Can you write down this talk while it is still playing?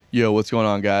Yo, what's going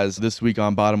on, guys? This week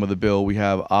on Bottom of the Bill, we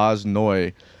have Oz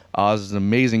Noy. Oz is an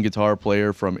amazing guitar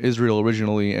player from Israel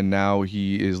originally, and now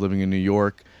he is living in New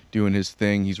York doing his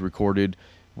thing. He's recorded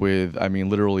with,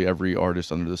 literally every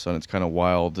artist under the sun. It's kind of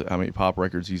wild how many pop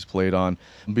records he's played on.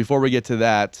 Before we get to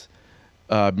that,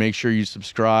 make sure you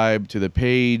subscribe to the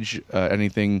page.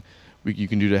 Anything you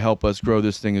can do to help us grow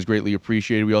this thing is greatly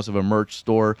appreciated. We also have a merch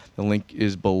store. The link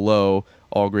is below.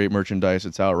 All great merchandise.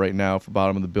 It's out right now for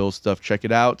Bottom of the Bill stuff. Check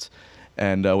it out.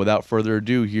 And without further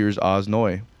ado, here's Oz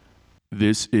Noy.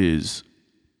 This is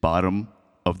Bottom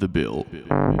of the Bill.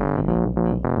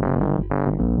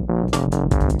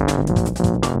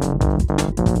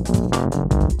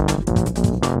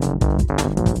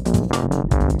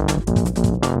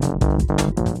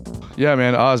 Yeah,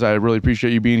 man, Oz, I really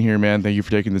appreciate you being here, man. Thank you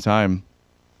for taking the time.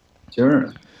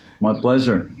 Sure. My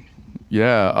pleasure.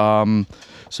 Yeah.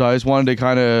 So I just wanted to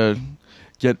kind of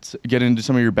get into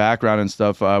some of your background and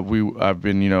stuff. I've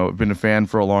been a fan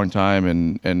for a long time,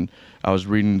 and I was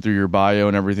reading through your bio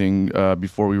and everything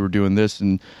before we were doing this.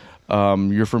 And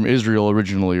you're from Israel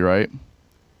originally, right?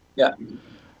 Yeah.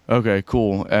 Okay,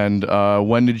 cool. And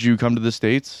when did you come to the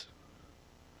States?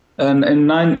 And in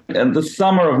the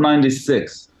summer of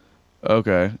 '96.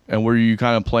 Okay. And were you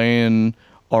kind of playing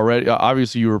already?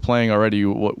 Obviously, you were playing already.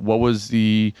 What was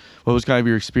kind of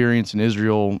your experience in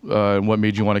Israel, and what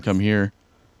made you want to come here?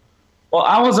 Well,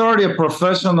 I was already a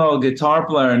professional guitar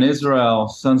player in Israel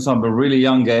since I'm a really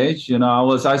young age.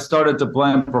 I started to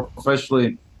play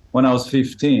professionally when I was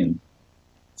 15.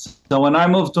 So when I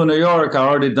moved to New York, I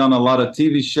already done a lot of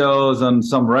TV shows and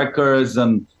some records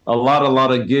and a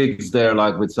lot of gigs there,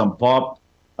 like with some pop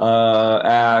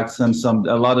acts and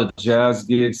a lot of jazz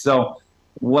gigs. So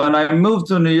when I moved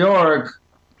to New York,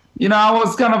 I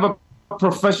was kind of a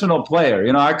professional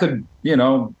player. I could,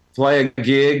 play a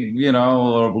gig,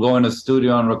 or go in a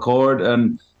studio and record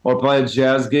or play a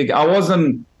jazz gig. I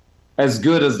wasn't as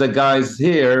good as the guys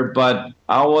here, but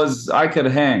I could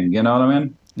hang, you know what I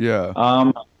mean? Yeah.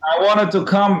 I wanted to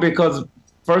come because,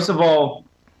 first of all,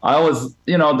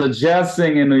 the jazz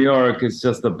scene in New York is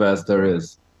just the best there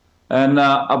is. And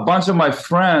a bunch of my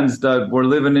friends that were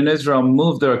living in Israel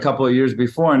moved there a couple of years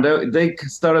before, and they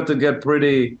started to get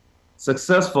pretty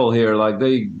successful here. Like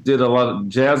they did a lot of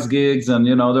jazz gigs, and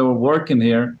they were working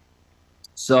here.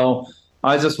 So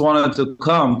I just wanted to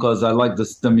come because I like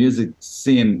the music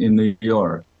scene in New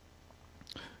York.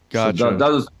 Gotcha. So that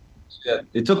was it.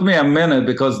 It took me a minute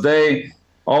because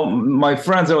all my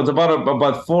friends, there was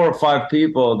about 4 or 5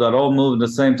 people that all moved at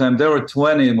the same time. They were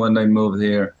 20 when they moved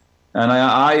here. And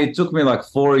it took me like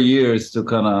 4 years to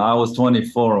I was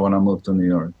 24 when I moved to New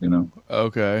York,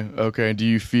 Okay. Do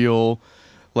you feel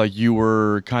like you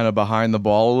were kind of behind the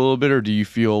ball a little bit, or do you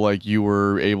feel like you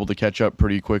were able to catch up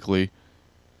pretty quickly?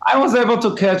 I was able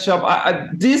to catch up.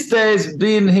 These days,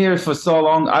 being here for so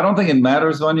long, I don't think it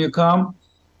matters when you come.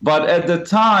 But at the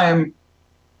time,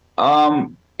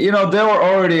 they were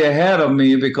already ahead of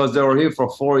me because they were here for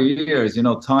 4 years.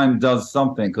 Time does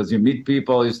something because you meet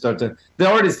people, they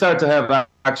already start to have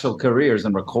actual careers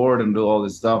and record and do all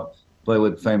this stuff, play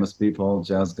with famous people,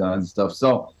 jazz guys and stuff.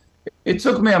 So it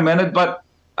took me a minute, but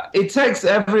it takes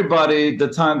everybody the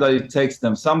time that it takes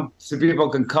them. Some people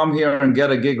can come here and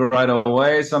get a gig right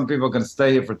away. Some people can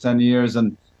stay here for 10 years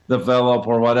and develop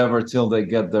or whatever till they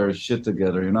get their shit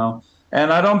together,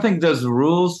 And I don't think there's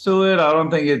rules to it. I don't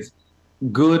think it's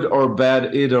good or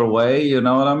bad either way, you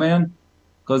know what I mean?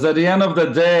 Because at the end of the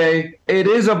day, it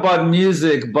is about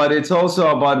music, but it's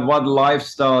also about what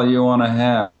lifestyle you want to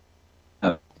have.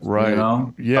 Right.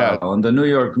 Yeah. And the New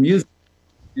York music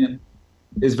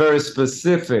is very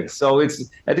specific. So it's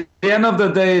at the end of the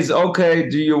day, is okay,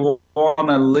 do you want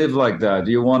to live like that?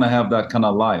 Do you want to have that kind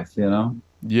of life,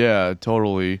 Yeah,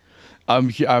 totally. I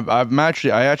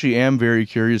actually am very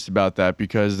curious about that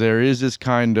because there is this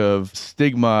kind of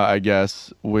stigma, I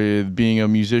guess, with being a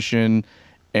musician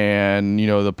and,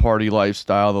 the party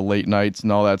lifestyle, the late nights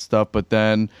and all that stuff. But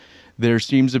then there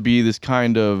seems to be this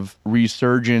kind of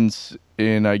resurgence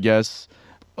in, I guess,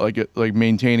 like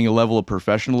maintaining a level of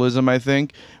professionalism, I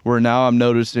think, where now I'm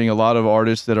noticing a lot of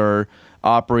artists that are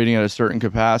operating at a certain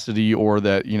capacity or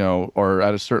that, or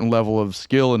at a certain level of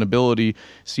skill and ability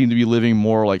seem to be living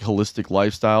more like holistic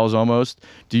lifestyles almost.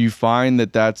 Do you find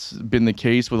that that's been the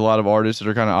case with a lot of artists that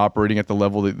are kind of operating at the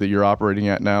level that you're operating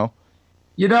at now?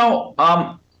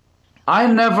 I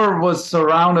never was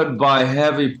surrounded by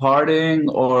heavy partying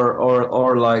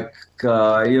or like,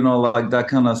 like that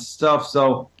kind of stuff.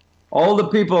 So all the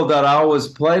people that I always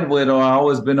played with or I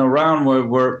always been around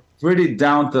were pretty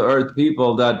down to earth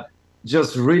people that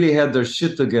just really had their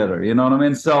shit together. You know what I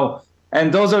mean? So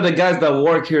And those are the guys that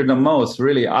work here the most,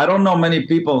 really. I don't know many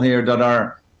people here that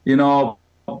are,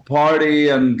 party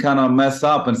and kind of mess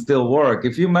up and still work.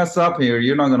 If you mess up here,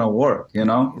 you're not gonna work,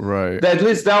 Right. At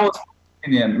least that was my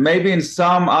opinion. Maybe in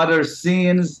some other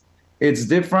scenes it's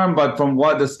different, but from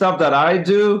what the stuff that I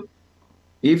do,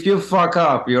 if you fuck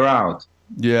up, you're out.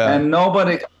 Yeah. And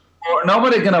nobody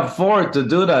can afford to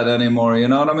do that anymore. You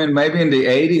know what I mean? Maybe in the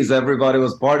 80s, everybody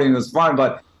was partying, it was fine.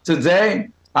 But today,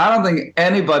 I don't think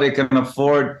anybody can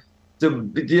afford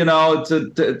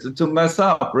to mess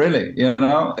up, really.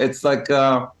 It's like,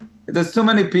 there's too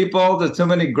many people, there's too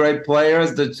many great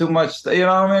players, there's too much, what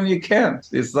I mean? You can't.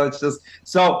 It's like just,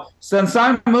 so since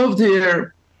I moved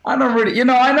here, I don't really,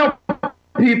 I know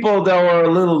people that were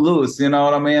a little loose, you know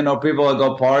what I mean? Or people that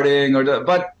go partying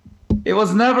but it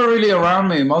was never really around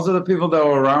me. Most of the people that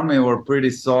were around me were pretty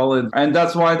solid, and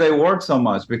that's why they work so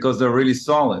much, because they're really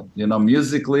solid,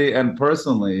 musically and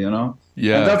personally, And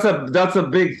Yeah. that's a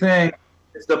big thing.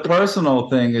 It's the personal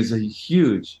thing is a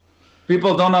huge.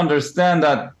 People don't understand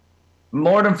that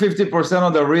more than 50%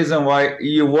 of the reason why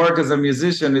you work as a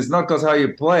musician is not because how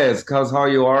you play, it's because how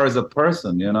you are as a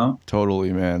person.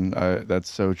 Totally, man.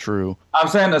 That's so true. I'm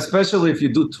saying especially if you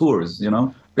do tours,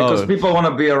 because Oh, people want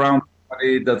to be around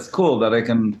somebody that's cool that I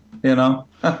can.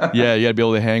 yeah, you gotta be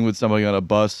able to hang with somebody on a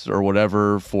bus or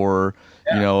whatever for,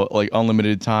 like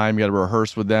unlimited time. You gotta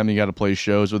rehearse with them. You gotta play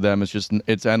shows with them.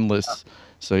 It's endless.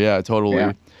 So yeah, totally.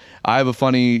 Yeah. I have a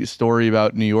funny story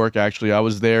about New York, actually. I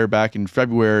was there back in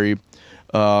February,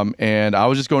 and I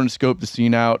was just going to scope the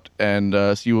scene out and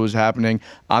see what was happening.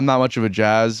 I'm not much of a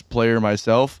jazz player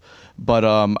myself, but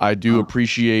I do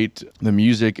appreciate the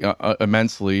music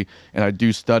immensely, and I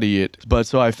do study it. But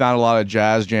so I found a lot of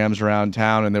jazz jams around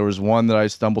town, and there was one that I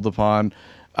stumbled upon.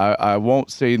 I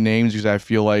won't say names because I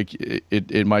feel like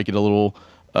it might get a little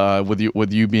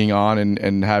with you being on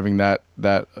and having that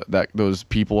those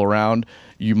people around.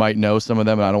 You might know some of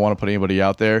them, and I don't want to put anybody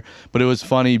out there. But it was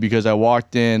funny because I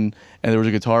walked in and there was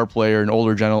a guitar player, an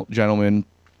older gentleman,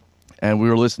 and we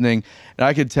were listening, and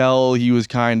I could tell he was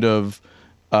kind of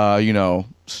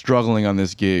struggling on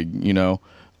this gig,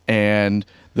 and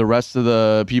the rest of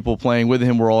the people playing with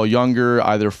him were all younger,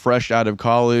 either fresh out of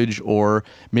college or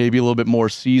maybe a little bit more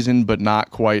seasoned, but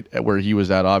not quite at where he was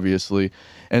at, obviously.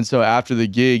 And so after the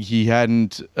gig, he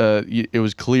hadn't, it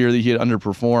was clear that he had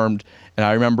underperformed. And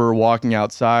I remember walking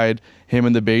outside, him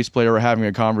and the bass player were having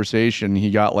a conversation. He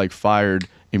got like fired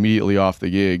immediately off the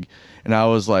gig. And I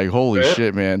was like, holy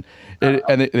shit, man.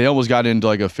 And they almost got into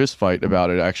like a fist fight about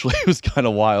it, actually. It was kind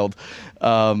of wild.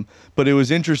 But it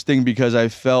was interesting because I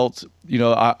felt,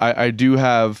 I do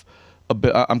have a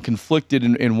bit, I'm conflicted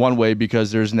in one way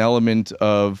because there's an element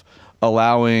of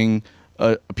allowing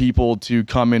people to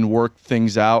come and work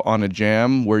things out on a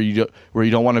jam where you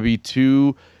don't want to be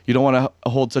too, you don't want to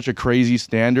hold such a crazy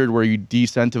standard where you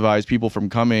decentivize people from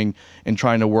coming and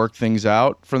trying to work things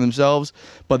out for themselves.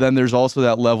 But then there's also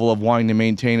that level of wanting to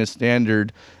maintain a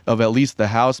standard of at least the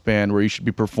house band where you should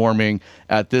be performing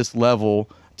at this level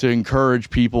to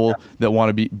encourage people that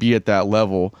want to be at that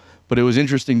level. But it was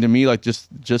interesting to me, like just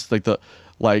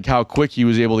like how quick he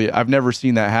was able to. I've never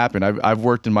seen that happen. I've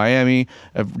worked in Miami,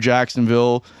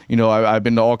 Jacksonville. I've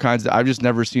been to all kinds. I've just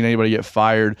never seen anybody get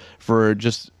fired for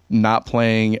just not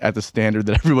playing at the standard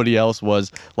that everybody else was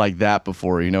like that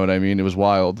before. You know what I mean? It was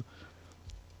wild.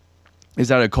 Is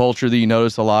that a culture that you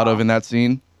notice a lot of in that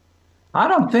scene? I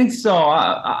don't think so.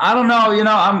 I don't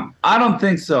know. I don't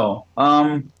think so.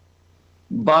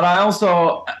 But I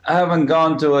also haven't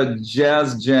gone to a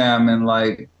jazz jam in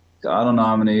like I don't know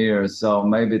how many years. So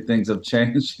maybe things have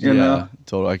changed. Yeah,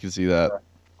 totally. I can see that.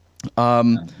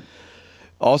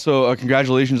 Also,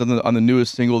 congratulations on the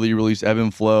newest single that you released, Ebb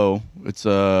and Flow. It's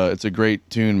a great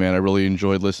tune, man. I really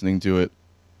enjoyed listening to it.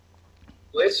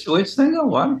 Which single?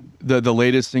 What? The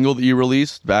latest single that you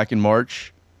released back in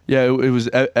March. Yeah, it was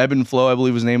Ebb and Flow, I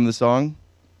believe was the name of the song.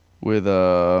 With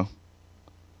Oh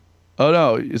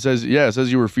no, it says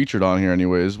you were featured on here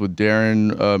anyways with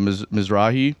Darren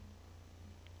Mizrahi.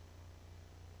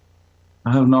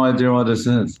 I have no idea what this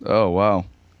is. Oh wow.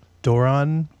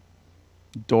 Doron. Oh,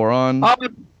 Doron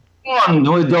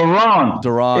with Doron.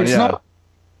 Doron, it's yeah. not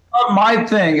my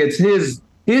thing. It's his.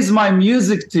 He's my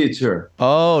music teacher.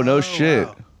 Oh no shit.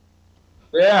 Wow.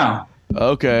 Yeah.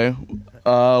 Okay.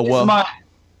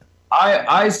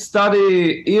 I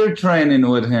study ear training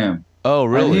with him. Oh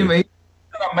really? And he's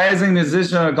an amazing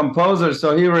musician and composer.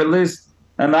 So he released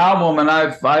an album, and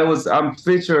I'm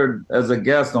featured as a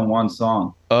guest on one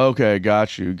song. Okay,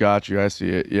 got you. I see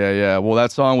it. Yeah. Well,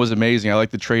 that song was amazing. I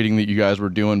like the trading that you guys were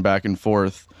doing back and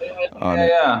forth on it.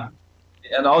 Yeah.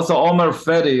 And also Omer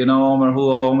Fedi,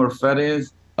 who Omer Fedi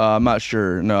is? I'm not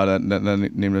sure. No, that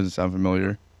name doesn't sound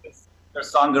familiar. Their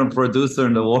singer and producer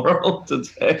in the world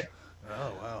today.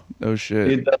 Oh wow. No shit.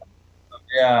 He does,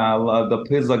 yeah,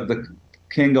 he's like the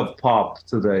king of pop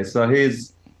today. So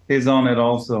he's on it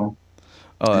also.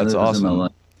 Oh, He that's lives in awesome. LA.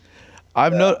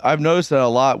 I've Yeah. I've noticed that a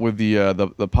lot with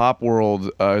the pop world.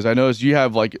 As I noticed, you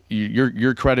have like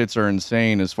your credits are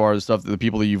insane as far as stuff that the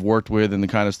people that you've worked with and the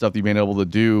kind of stuff that you've been able to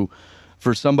do.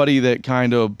 For somebody that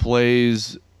kind of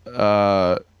plays,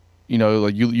 like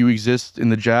you exist in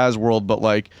the jazz world, but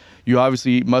like you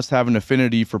obviously must have an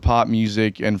affinity for pop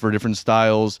music and for different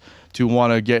styles to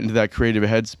want to get into that creative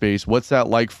headspace. What's that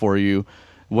like for you?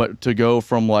 What to go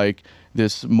from like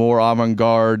this more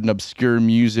avant-garde and obscure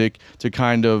music to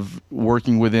kind of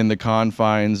working within the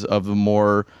confines of the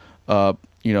more,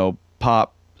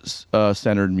 pop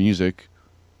centered music.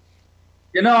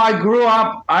 I grew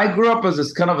up as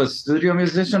this kind of a studio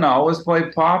musician. I always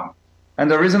played pop. And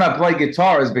the reason I play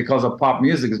guitar is because of pop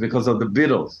music, is because of the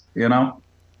Beatles.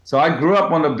 So I grew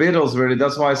up on the Beatles, really.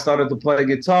 That's why I started to play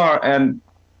guitar. And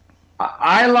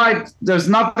there's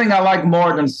nothing I like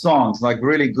more than songs, like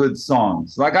really good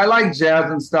songs. Like I like jazz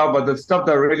and stuff, but the stuff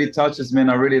that really touches me and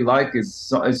I really like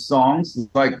is songs.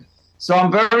 So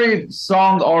I'm very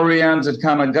song oriented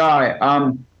kind of guy.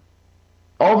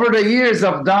 Over the years,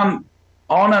 I've done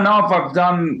on and off. I've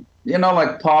done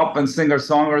like pop and singer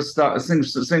songwriter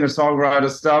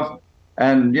stuff,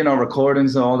 and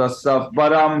recordings and all that stuff.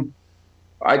 But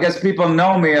I guess people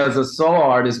know me as a solo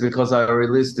artist because I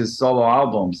released these solo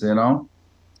albums. And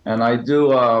I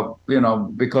do,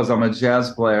 because I'm a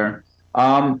jazz player.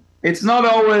 It's not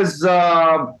always,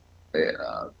 some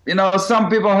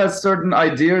people have certain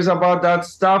ideas about that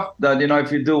stuff that,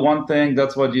 if you do one thing,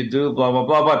 that's what you do, blah, blah,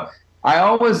 blah. But I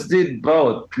always did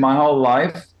both my whole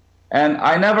life. And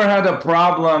I never had a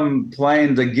problem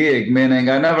playing the gig, meaning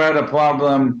I never had a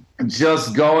problem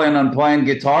just going and playing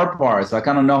guitar parts. I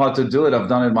kind of know how to do it. I've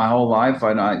done it my whole life.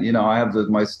 I have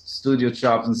my studio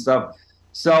chops and stuff.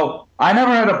 So I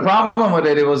never had a problem with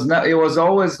it. It was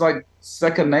always like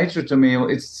second nature to me.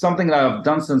 It's something that I've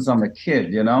done since I'm a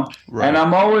kid. Right. And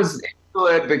I'm always into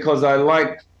it because I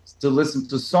like to listen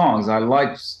to songs. I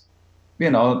like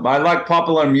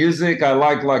popular music. I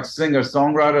like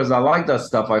singer-songwriters. I like that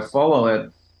stuff. I follow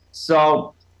it.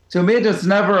 So to me, there's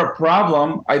never a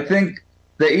problem. I think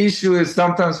the issue is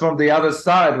sometimes from the other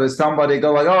side, where somebody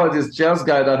go like, "Oh, this jazz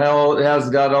guy that has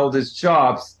got all these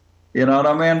chops." You know what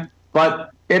I mean?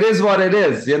 But it is what it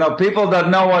is. People that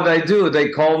know what I do, they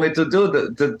call me to do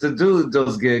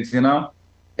those gigs.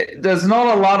 There's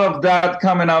not a lot of that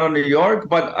coming out of New York,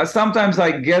 but sometimes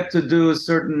I get to do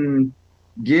certain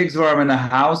gigs where I'm in a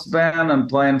house band and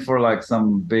playing for like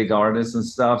some big artists and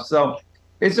stuff. So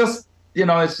it's just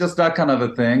that kind of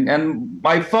a thing. And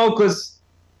my focus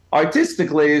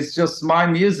artistically is just my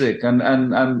music and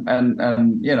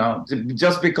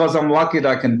just because I'm lucky that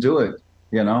I can do it.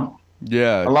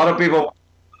 Yeah. A lot of people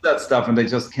do that stuff and they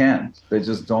just can't. They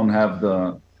just don't have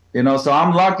so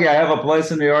I'm lucky. I have a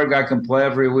place in New York I can play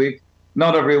every week.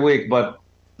 Not every week, but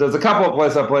there's a couple of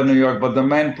places I play in New York, but the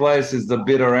main place is the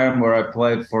Bitter M, where I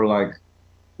played for like,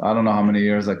 I don't know how many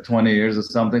years, like 20 years or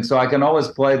something. So I can always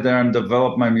play there and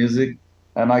develop my music,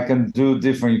 and I can do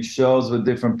different shows with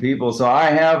different people. So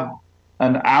I have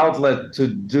an outlet to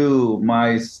do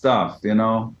my stuff.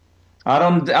 I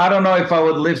don't know if I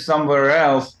would live somewhere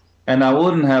else, and I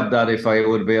wouldn't have that if I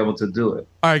would be able to do it.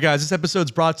 All right, guys, this episode's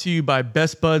brought to you by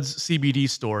Best Buds CBD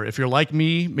Store. If you're like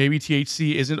me, maybe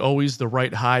THC isn't always the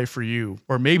right high for you,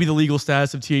 or maybe the legal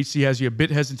status of THC has you a bit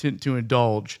hesitant to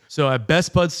indulge. So at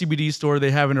Best Buds CBD Store,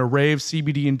 they have an array of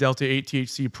CBD and Delta 8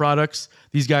 THC products.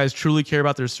 These guys truly care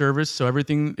about their service, so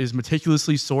everything is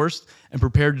meticulously sourced and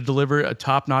prepared to deliver a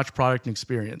top-notch product and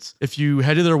experience. If you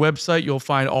head to their website, you'll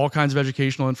find all kinds of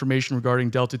educational information regarding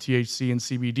Delta THC and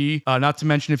CBD. Not to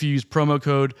mention, if you use promo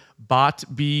code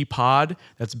BotBPod,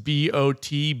 that's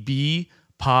BOTB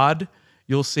pod,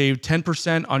 you'll save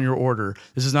 10% on your order.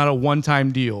 This is not a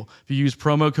one-time deal. If you use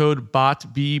promo code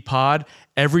BotBPod,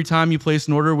 every time you place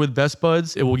an order with Best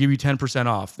Buds, it will give you 10%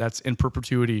 off. That's in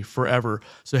perpetuity, forever.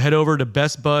 So head over to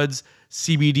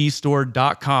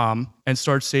bestbudscbdstore.com and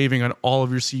start saving on all of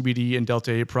your CBD and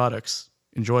Delta 8 products.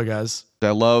 Enjoy, guys.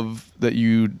 I love that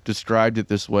you described it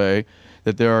this way,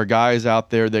 that there are guys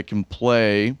out there that can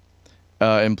play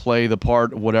and play the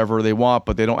part of whatever they want,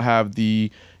 but they don't have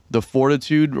the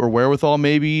fortitude or wherewithal,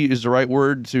 maybe is the right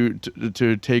word, to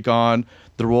take on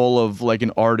the role of like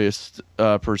an artist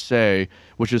per se,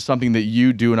 which is something that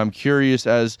you do. And I'm curious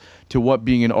as to what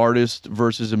being an artist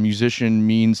versus a musician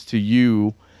means to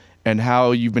you, and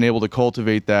how you've been able to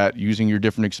cultivate that using your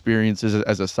different experiences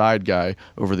as a side guy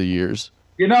over the years.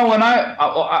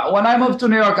 When I moved to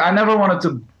New York, I never wanted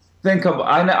to think of.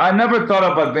 I never thought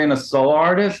about being a solo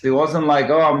artist. It wasn't like,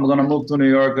 oh, I'm gonna move to New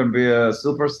York and be a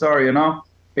superstar.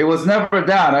 It was never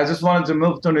that. I just wanted to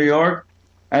move to New York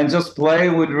and just play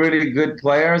with really good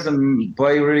players and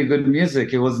play really good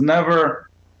music. It was never.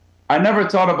 I never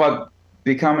thought about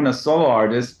becoming a solo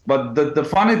artist. But the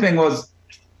funny thing was,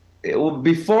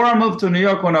 before I moved to New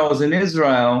York, when I was in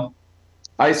Israel,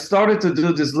 I started to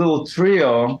do this little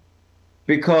trio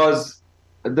because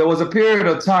there was a period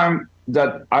of time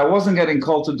that I wasn't getting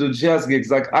called to do jazz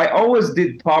gigs. Like I always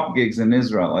did pop gigs in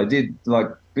Israel. I did like,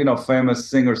 famous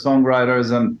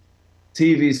singer-songwriters and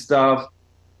TV stuff.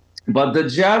 But the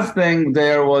jazz thing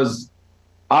there was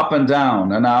up and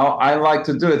down, and I like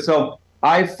to do it. So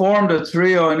I formed a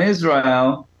trio in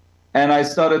Israel, and I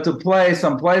started to play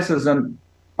some places, and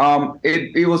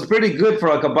it was pretty good for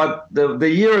like about the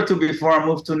year or two before I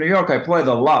moved to New York. I played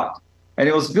a lot, and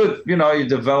it was good. You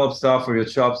develop stuff for your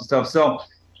chops and stuff. So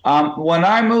when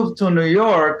I moved to New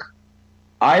York,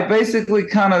 I basically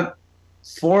kind of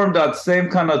formed that same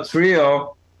kind of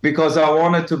trio because I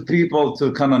wanted people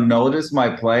to kind of notice my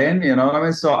playing. You know what I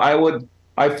mean? So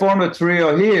I formed a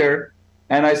trio here,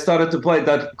 and I started to play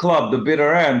that club, the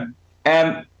Bitter End,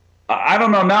 and I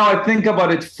don't know. Now I think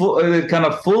about it kind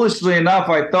of foolishly enough.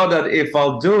 I thought that if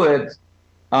I'll do it,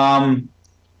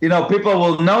 people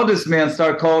will notice me and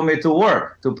start calling me to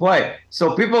work, to play.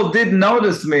 So people did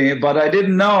notice me, but I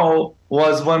didn't know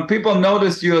was when people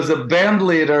notice you as a band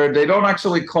leader, they don't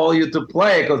actually call you to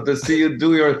play because they see you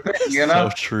do your thing, So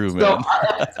true, man. So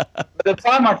at the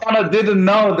time, I kind of didn't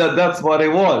know that that's what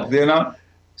it was.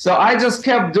 So I just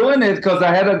kept doing it because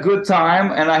I had a good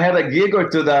time and I had a gig or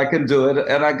two that I can do it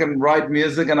and I can write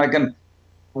music and I can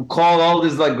call all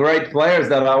these like great players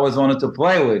that I always wanted to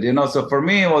play with. So for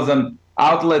me, it was an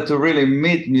outlet to really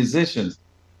meet musicians.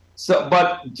 So,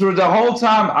 but through the whole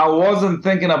time, I wasn't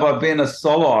thinking about being a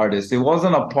solo artist. It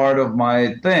wasn't a part of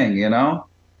my thing.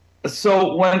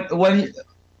 So what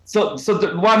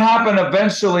happened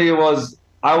eventually was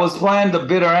I was playing the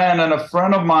Bitter End, and a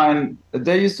friend of mine,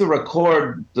 they used to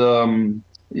record. There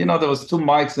was two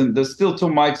mics, and there's still two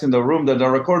mics in the room that they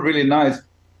record really nice.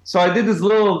 So I did this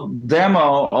little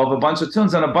demo of a bunch of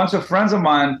tunes, and a bunch of friends of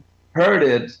mine heard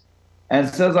it and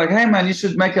says like, "Hey man, you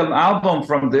should make an album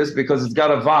from this because it's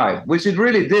got a vibe," which it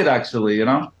really did actually.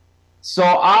 So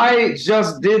I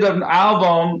just did a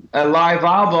live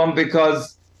album,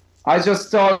 because I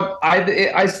just thought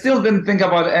I still didn't think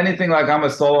about anything like I'm a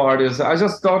solo artist. I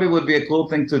just thought it would be a cool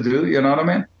thing to do. You know what I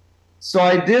mean? So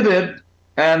I did it,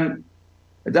 and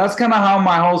that's kind of how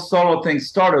my whole solo thing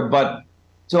started. But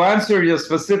to answer your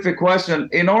specific question,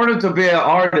 in order to be an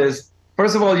artist,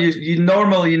 first of all, you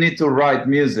normally need to write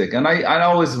music, and I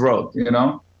always wrote.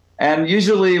 And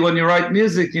usually when you write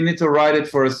music, you need to write it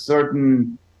for a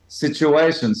certain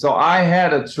situation. So I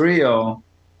had a trio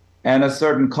and a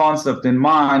certain concept in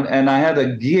mind, and I had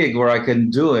a gig where I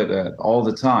can do it all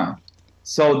the time.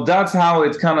 So that's how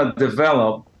it kind of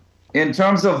developed. In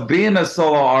terms of being a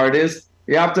solo artist,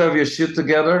 you have to have your shit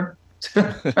together.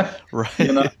 Right.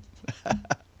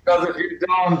 Because if you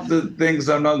don't, things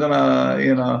are not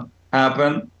gonna,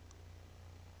 happen.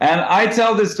 And I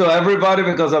tell this to everybody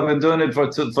because I've been doing it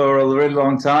for a really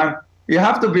long time. You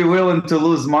have to be willing to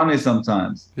lose money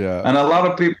sometimes. Yeah. And a lot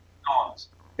of people don't.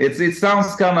 It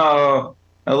sounds kind of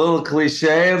a little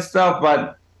cliche and stuff,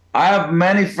 but I have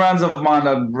many friends of mine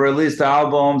that released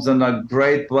albums and are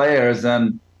great players,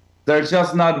 and they're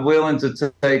just not willing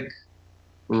to take.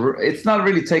 It's not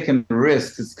really taking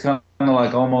risks. It's kind of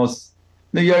like almost,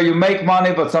 you make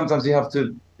money, but sometimes you have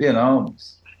to,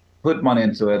 put money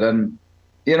into it, and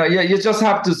you just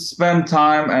have to spend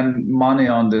time and money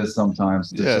on this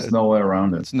sometimes. There's just no way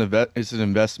around it. It's an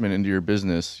investment into your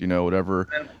business,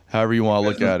 however you want to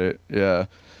look at it. Yeah.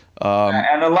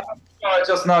 And a lot of people are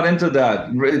just not into that,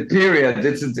 period.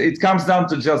 It comes down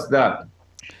to just that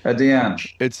at the end.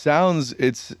 It sounds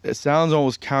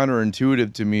almost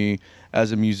counterintuitive to me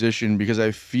as a musician, because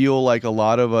I feel like a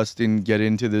lot of us didn't get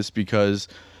into this because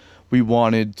we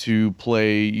wanted to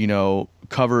play,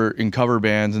 cover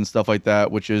bands and stuff like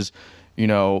that, which is,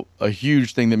 a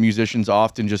huge thing that musicians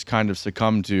often just kind of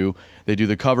succumb to. They do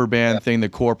the cover band thing, the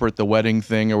corporate, the wedding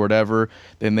thing or whatever,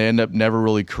 then they end up never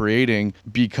really creating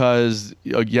because,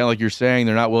 again, like you're saying,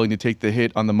 they're not willing to take the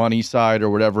hit on the money side or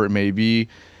whatever it may be.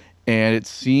 And it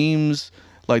seems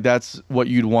like that's what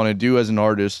you'd want to do as an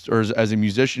artist or as a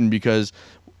musician, because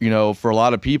for a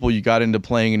lot of people, you got into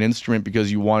playing an instrument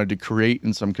because you wanted to create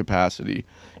in some capacity,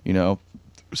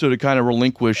 So to kind of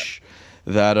relinquish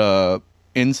that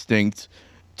instinct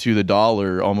to the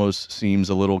dollar almost seems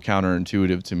a little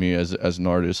counterintuitive to me as an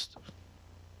artist.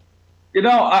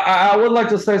 I would like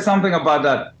to say something about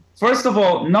that. First of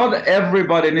all, not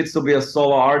everybody needs to be a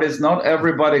solo artist. Not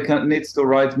everybody needs to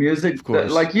write music. Of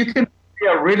course. Like you can be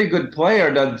a really good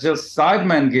player that just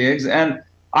sideman gigs. And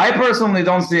I personally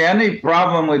don't see any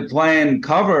problem with playing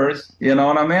covers. You know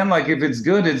what I mean? Like if it's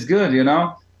good, it's good,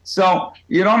 So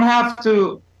you don't have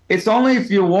to, it's only if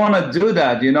you want to do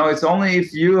that, it's only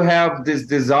if you have this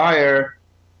desire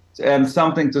and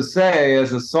something to say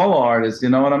as a solo artist, you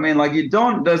know what I mean? Like you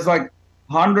don't, there's like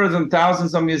hundreds and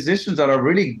thousands of musicians that are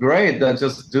really great that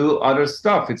just do other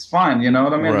stuff. It's fine, you know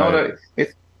what I mean? Not Right.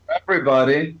 it's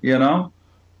everybody. No,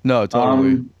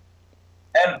 totally. Um,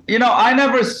 and I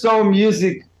never saw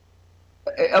music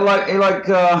like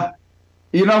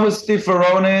you know who Steve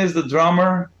Ferrone is, the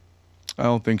drummer? I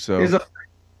don't think so. He's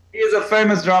a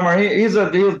famous drummer. He's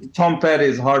Tom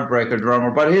Petty's Heartbreaker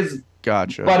drummer, but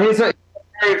Gotcha. he's a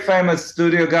very famous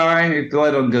studio guy. He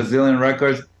played on gazillion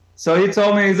records. So he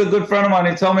told me, he's a good friend of mine.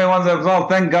 He told me once, well,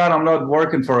 thank God I'm not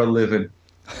working for a living.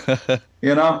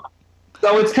 you know?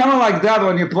 So it's kind of like that.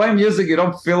 When you play music, you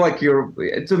don't feel like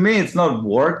to me, it's not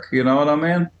work. You know what I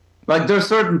mean? Like there's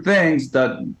certain things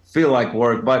that feel like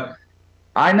work, but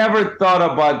I never thought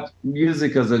about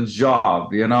music as a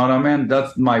job. You know what I mean?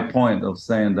 That's my point of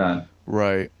saying that.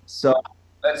 Right. So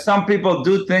some people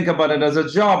do think about it as a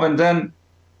job, and then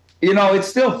it's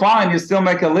still fine. You still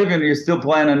make a living. You're still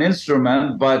playing an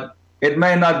instrument, but it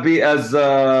may not be as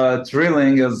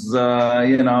thrilling as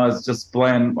as just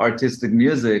playing artistic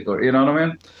music, or you know what I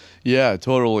mean? Yeah,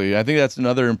 totally. I think that's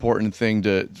another important thing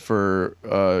for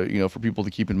people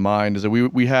to keep in mind is that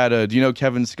we had do you know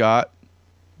Kevin Scott?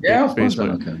 Yeah, of course. Basically.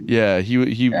 Okay. Yeah,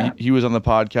 Yeah. he was on the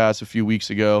podcast a few weeks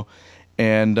ago,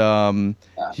 and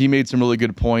he made some really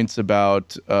good points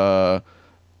about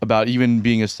even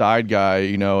being a side guy,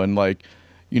 and like,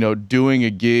 doing a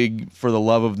gig for the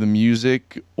love of the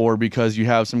music or because you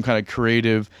have some kind of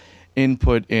creative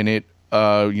input in it.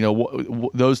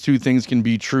 Those two things can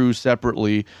be true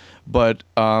separately, but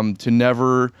to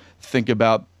never think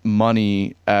about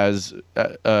money as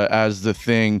the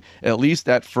thing, at least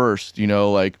at first,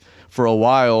 like for a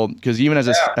while, because even as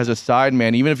a side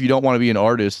man, even if you don't want to be an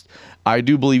artist, I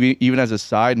do believe even as a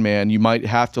side man, you might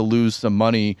have to lose some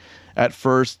money at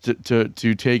first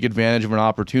to take advantage of an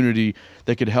opportunity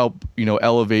that could help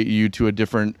elevate you to a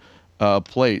different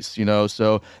place.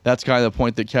 So that's kind of the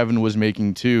point that Kevin was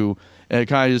making too, and it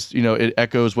kind of just it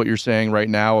echoes what you're saying right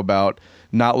now about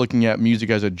not looking at music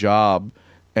as a job,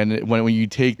 and when you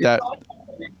take that.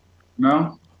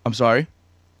 No. I'm sorry.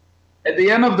 At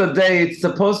the end of the day, it's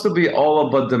supposed to be all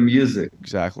about the music.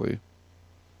 Exactly.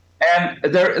 And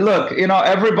look,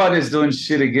 everybody's doing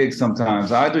shitty gigs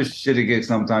sometimes. I do shitty gigs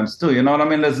sometimes too. You know what I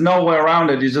mean? There's no way around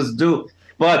it. You just do.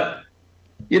 But,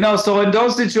 so in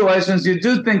those situations, you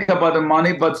do think about the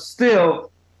money, but still,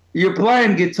 you're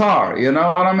playing guitar. You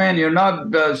know what I mean? You're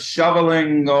not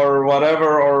shoveling or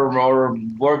whatever, or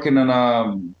working in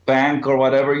a bank or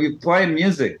whatever. You're playing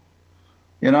music.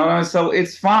 So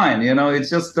it's fine. It's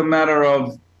just a matter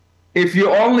of, if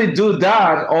you only do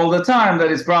that all the time,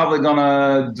 that is probably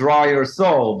gonna draw your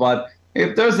soul. But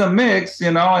if there's a mix,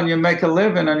 and you make a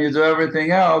living and you do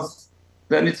everything else,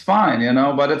 then it's fine,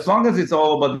 But as long as it's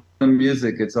all about the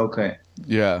music, it's okay.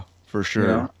 Yeah, for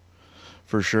sure.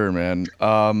 For sure, man.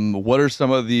 What are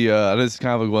some of the? This is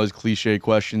kind of like one of those cliche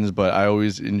questions, but I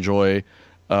always enjoy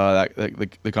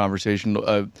the conversation.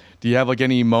 Do you have like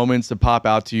any moments that pop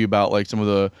out to you about like some of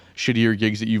the shittier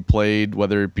gigs that you've played,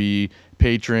 whether it be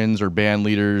patrons or band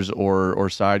leaders or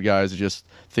side guys, just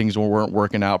things weren't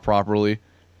working out properly?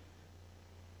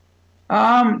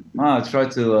 I'll try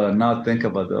to not think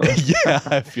about those. Yeah,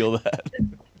 I feel that.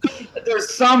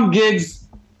 There's some gigs,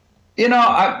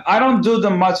 I don't do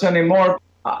them much anymore.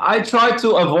 I try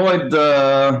to avoid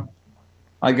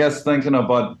I guess, thinking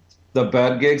about the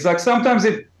bad gigs. Like sometimes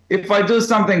if I do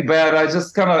something bad, I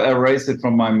just kind of erase it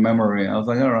from my memory. I was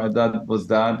like, all right, that was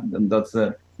that, and that's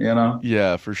it.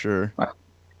 Yeah, for sure.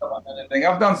 Anything.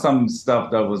 I've done some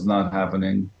stuff that was not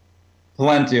happening.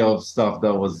 Plenty of stuff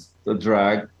that was a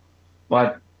drag,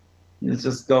 but you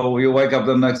just go. You wake up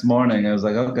the next morning. I was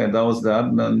like, okay, that was that,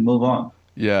 and then move on.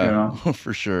 Yeah,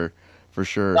 for sure. For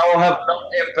sure. That will have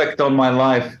no impact on my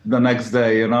life the next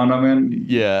day. You know what I mean?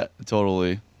 Yeah,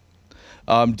 totally.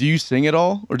 Do you sing at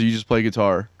all, or do you just play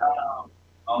guitar? I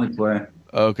only play.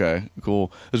 Okay,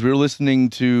 cool. Because we were listening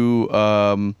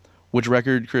to which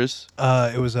record, Chris?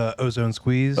 It was Ozone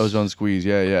Squeeze. Ozone Squeeze,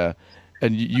 yeah.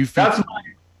 And you that's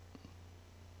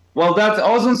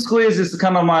Ozone Squeeze is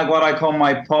kind of what I call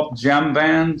my pop jam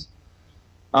band.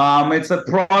 It's a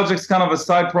project, it's kind of a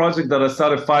side project that I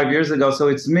started 5 years ago. So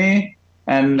it's me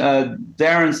and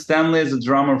Darren Stanley is a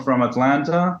drummer from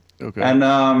Atlanta. Okay. And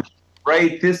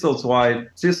Ray Thistlethwaite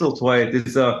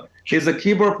he's a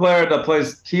keyboard player that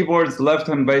plays keyboards, left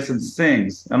hand bass, and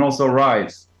sings, and also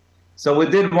writes. So we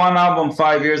did one album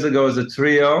 5 years ago as a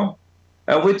trio.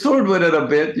 We toured with it a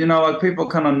bit, like people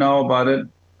kind of know about it.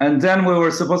 And then we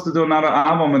were supposed to do another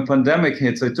album and pandemic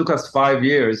hit, so it took us 5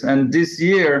 years. And this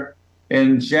year,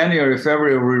 in January,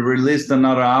 February, we released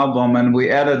another album and we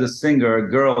added a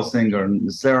girl singer,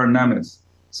 Sarah Nemitz.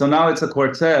 So now it's a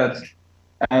quartet.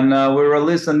 And we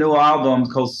released a new album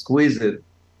called Squeeze It.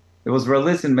 It was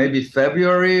released in maybe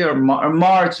February or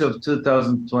March of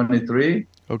 2023.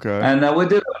 Okay. And we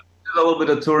did a little bit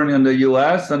of touring in the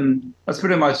U.S., and that's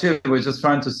pretty much it. We're just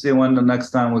trying to see when the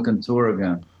next time we can tour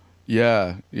again.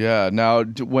 Yeah, yeah. Now,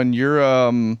 when you're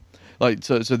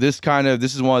so this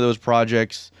is one of those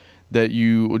projects that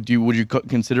would you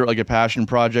consider like a passion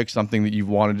project, something that you've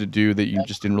wanted to do that you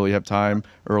just didn't really have time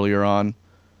earlier on?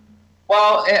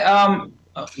 Well,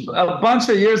 a bunch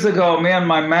of years ago, me and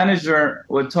my manager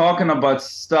were talking about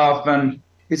stuff, and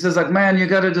he says, like, man, you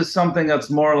got to do something that's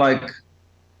more like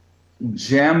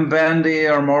jam bandy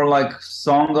or more like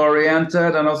song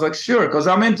oriented. And I was like, sure, because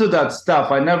I'm into that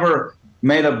stuff. I never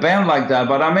made a band like that,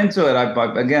 but I'm into it.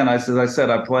 As I said,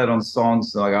 I played on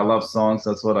songs. Like, I love songs.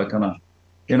 That's what I kind of,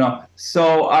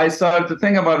 So I started to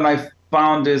think about it, and I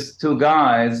found these two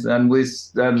guys, and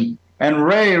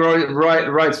Ray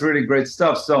writes really great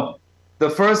stuff. So the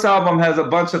first album has a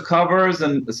bunch of covers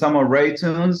and some of Ray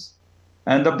tunes,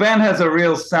 and the band has a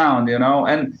real sound,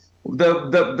 And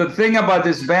the thing about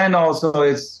this band also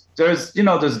is there's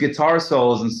guitar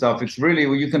solos and stuff. It's really,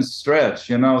 you can stretch,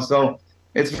 So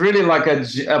it's really like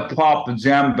a pop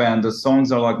jam band. The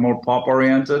songs are like more pop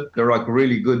oriented. They're like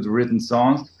really good written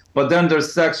songs, but then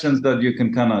there's sections that you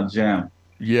can kind of jam.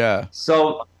 Yeah.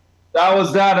 So that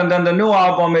was that, and then the new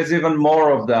album is even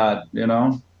more of that,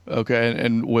 Okay,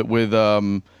 and with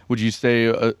would you say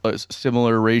a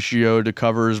similar ratio to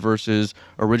covers versus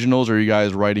originals, or are you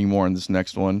guys writing more in this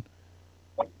next one?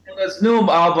 In this new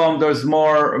album, there's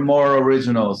more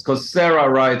originals, because Sarah,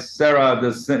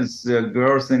 the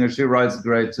girl singer, she writes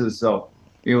great too. So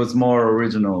it was more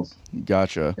originals.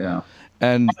 Gotcha. Yeah,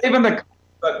 And even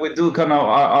we do kind of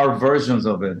our versions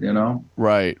of it,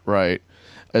 Right.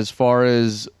 As far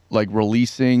as like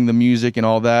releasing the music and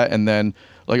all that, and then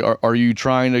like are you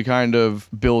trying to kind of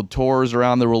build tours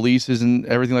around the releases and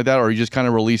everything like that, or are you just kind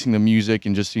of releasing the music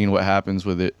and just seeing what happens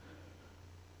with it?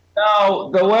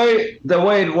 No, the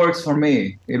way it works for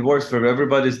me, it works for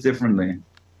everybody's differently.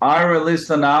 I release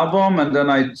an album and then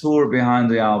I tour behind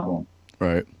the album.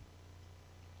 Right.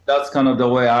 That's kind of the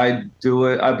way I do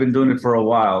it. I've been doing it for a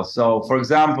while. So, for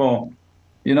example,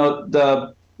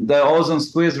 the Ozone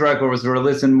Squeeze record was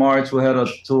released in March. We had a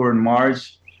tour in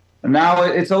March. And now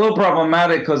it's a little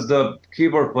problematic because the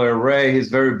keyboard player, Ray, he's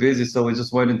very busy. So we're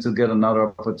just waiting to get another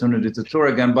opportunity to tour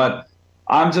again. But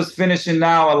I'm just finishing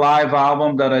now a live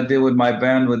album that I did with my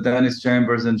band with Dennis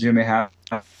Chambers and Jimmy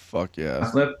Haslip. Fuck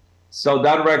yeah. So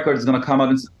that record is going to come out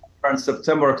in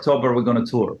September, October. We're going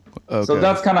to tour. Okay. So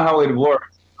that's kind of how it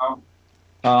works.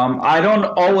 I don't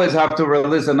always have to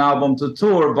release an album to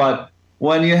tour, but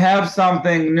when you have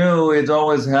something new, it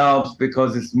always helps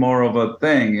because it's more of a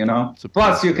thing,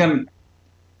 Plus, you can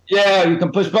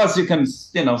push. Plus, you can,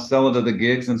 sell it at the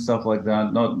gigs and stuff like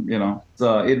that.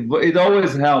 So it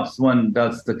always helps when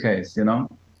that's the case,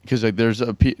 Because like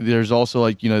there's also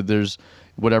like there's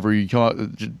whatever you come up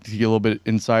to get a little bit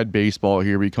inside baseball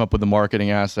here. We come up with the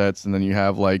marketing assets, and then you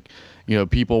have like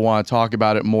people want to talk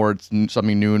about it more. It's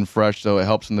something new and fresh, so it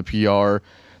helps in the PR.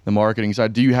 The marketing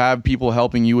side. Do you have people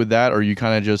helping you with that, or are you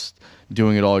kind of just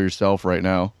doing it all yourself right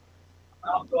now? I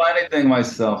don't do anything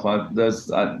myself. I'm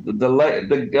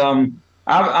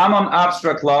on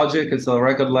Abstract Logic. It's a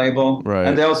record label, Right.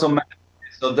 And they also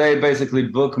so they basically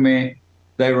book me.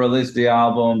 They release the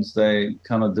albums. They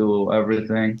kind of do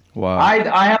everything. Wow.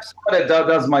 I have somebody that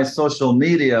does my social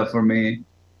media for me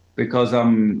because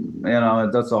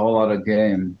that's a whole other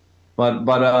game.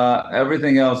 But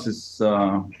everything else is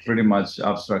pretty much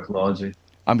Abstract Logic.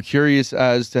 I'm curious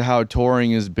as to how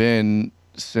touring has been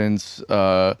since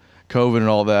COVID and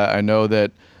all that. I know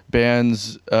that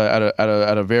bands at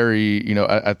a very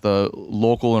at the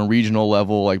local and regional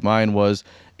level, like mine was,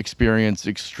 experienced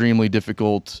extremely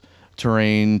difficult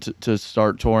terrain to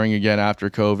start touring again after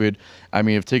COVID. I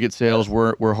mean, if ticket sales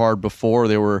were hard before,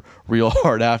 they were real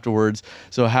hard afterwards.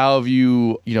 So how have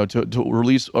you, to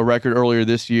release a record earlier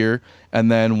this year and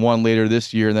then one later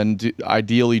this year, and then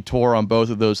ideally tour on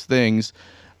both of those things?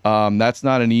 That's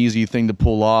not an easy thing to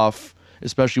pull off,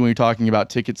 especially when you're talking about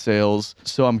ticket sales.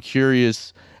 So I'm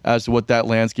curious as to what that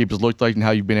landscape has looked like and how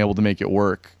you've been able to make it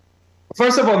work.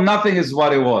 First of all, nothing is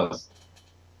what it was.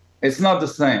 It's not the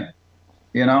same,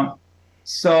 you know?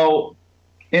 So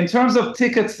in terms of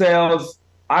ticket sales,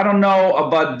 I don't know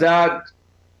about that.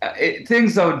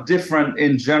 Things are different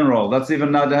in general. That's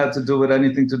even not had to do with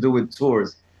anything to do with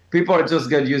tours. People are just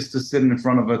get used to sitting in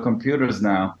front of their computers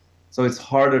now, so it's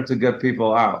harder to get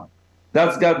people out.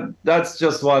 That's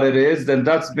just what it is, and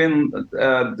that's been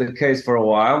the case for a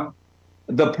while.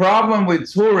 The problem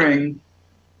with touring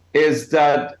is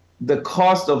that the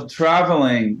cost of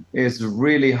traveling is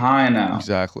really high now.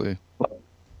 Exactly.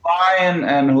 Flying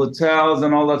and hotels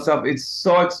and all that stuff, it's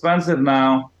so expensive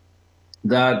now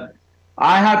that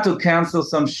I had to cancel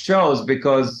some shows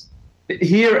because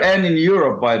here and in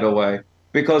Europe, by the way,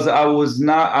 because I was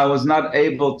not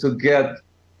able to get.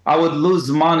 I would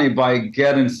lose money by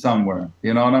getting somewhere.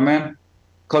 You know what I mean?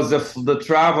 Because the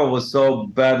travel was so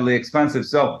badly expensive.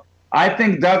 So I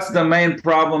think that's the main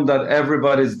problem that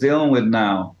everybody's dealing with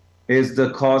now is the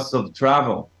cost of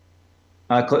travel,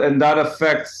 and that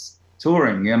affects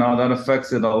touring. You know, that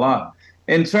affects it a lot.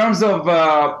 In terms of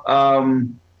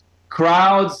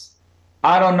crowds,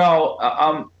 I don't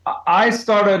know. I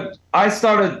started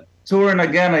touring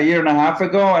again a year and a half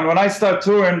ago, and when I started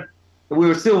touring, we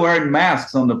were still wearing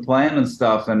masks on the plane and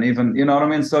stuff, and even you know what I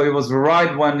mean. So it was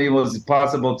right when it was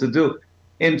possible to do.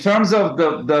 In terms of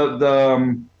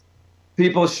the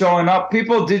people showing up,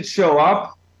 people did show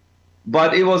up,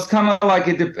 but it was kind of like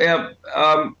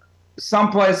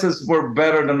some places were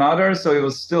better than others, so it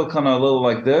was still kind of a little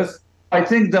like this. I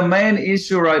think the main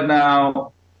issue right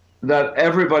now that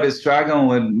everybody's struggling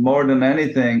with more than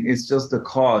anything is just the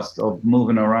cost of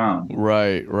moving around.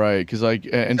 Right, right. Because like,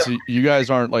 and so you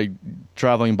guys aren't like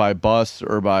traveling by bus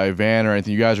or by van or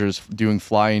anything. You guys are just doing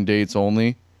flying dates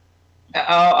only.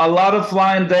 A lot of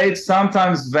flying dates,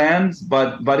 sometimes vans,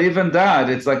 but even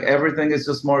that, it's like everything is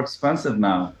just more expensive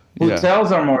now. Yeah.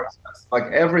 Hotels are more expensive, like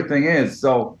everything is.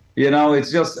 So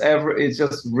it's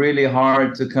just really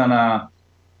hard to kind of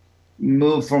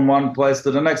move from one place to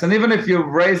the next. And even if you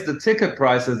raise the ticket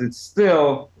prices,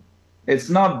 it's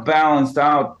not balanced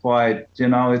out quite.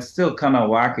 It's still kind of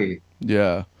wacky.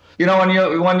 Yeah. When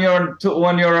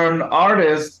you're an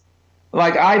artist,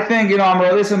 like I think I'm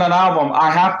releasing an album, I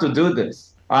have to do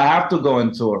this. I have to go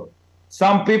and tour.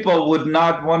 Some people would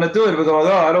not want to do it because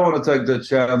I don't want to take the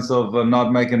chance of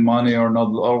not making money or not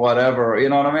or whatever. You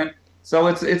know what I mean? So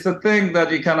it's a thing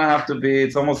that you kind of have to be.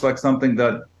 It's almost like something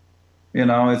that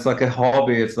it's like a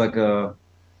hobby. It's like a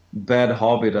bad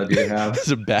hobby that you have. It's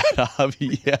a bad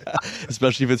hobby, yeah.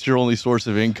 Especially if it's your only source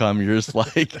of income. You're just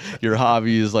like your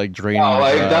hobby is like draining.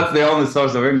 If that's the only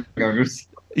source of income.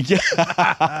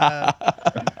 Yeah.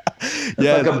 It's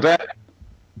Yeah. like a bad.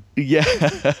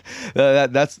 Yeah.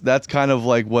 That's kind of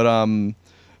like what I'm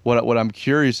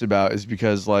curious about is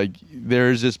because like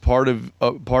there's this part of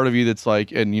you that's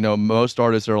like, and most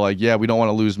artists are like, yeah, we don't want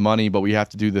to lose money, but we have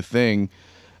to do the thing.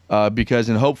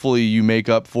 And hopefully you make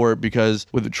up for it because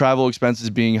with the travel expenses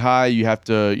being high, you have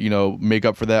to, make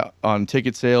up for that on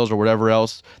ticket sales or whatever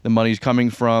else the money's coming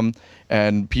from,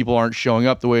 and people aren't showing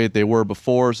up the way that they were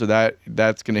before. So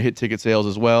that's going to hit ticket sales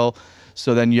as well.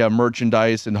 So then you have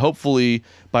merchandise, and hopefully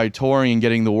by touring and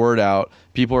getting the word out,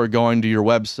 people are going to your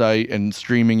website and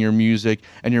streaming your music,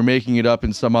 and you're making it up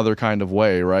in some other kind of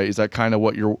way, right? Is that kind of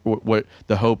what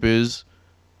the hope is?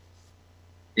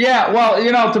 Yeah,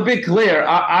 well, to be clear,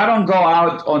 I don't go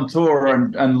out on tour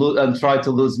and try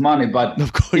to lose money. But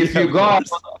Of course, if you go out,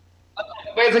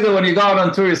 basically when you go out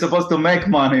on tour, you're supposed to make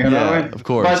money. You know what I mean? Of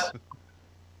course. But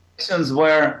situations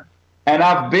where, and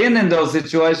I've been in those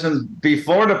situations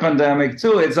before the pandemic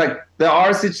too. It's like there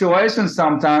are situations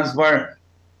sometimes where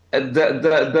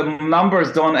the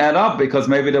numbers don't add up because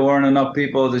maybe there weren't enough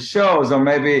people at the shows, or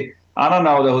maybe I don't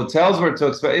know, the hotels were too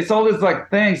expensive. It's all these like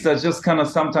things that just kind of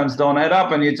sometimes don't add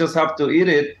up, and you just have to eat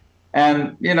it.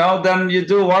 And then you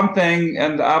do one thing,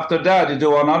 and after that you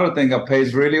do another thing that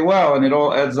pays really well, and it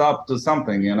all adds up to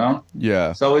something.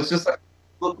 Yeah. So it's just like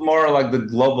look more like the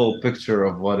global picture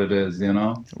of what it is.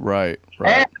 Right.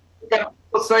 And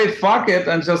people say fuck it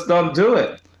and just don't do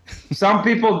it. Some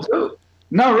people do.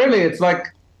 No, really, it's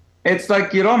like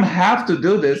you don't have to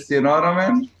do this, you know what I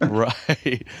mean?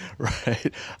 Right.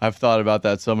 I've thought about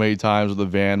that so many times with a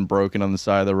van broken on the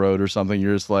side of the road or something.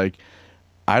 You're just like,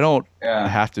 I don't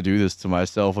have to do this to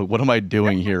myself. Like, what am I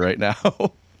doing here right now?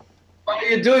 Well,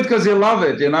 you do it because you love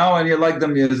it, and you like the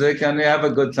music and you have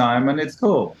a good time and it's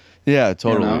cool. Yeah,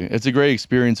 totally. It's a great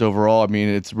experience overall. I mean,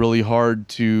 it's really hard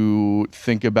to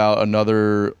think about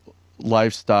another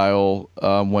lifestyle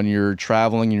when you're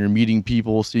traveling and you're meeting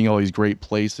people, seeing all these great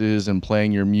places and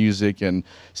playing your music and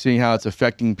seeing how it's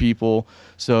affecting people.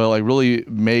 So it really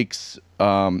makes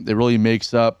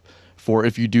up for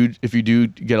if you do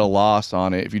get a loss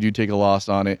on it, if you do take a loss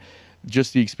on it,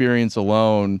 just the experience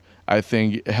alone, I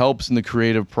think, helps in the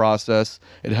creative process.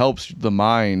 It helps the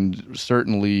mind,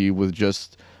 certainly, with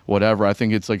just whatever. I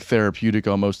think it's like therapeutic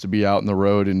almost to be out in the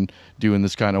road and doing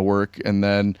this kind of work. And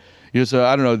then, so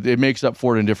I don't know, it makes up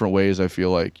for it in different ways, I feel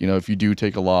like. If you do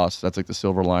take a loss, that's like the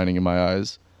silver lining in my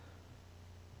eyes.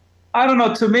 I don't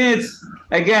know. To me, it's,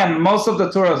 again, most of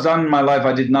the tour I've done in my life,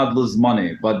 I did not lose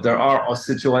money, but there are a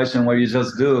situation where you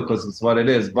just do because it's what it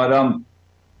is. But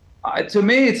to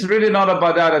me, it's really not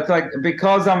about that. It's like,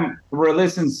 because I'm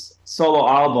releasing solo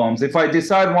albums, if I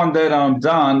decide one day that I'm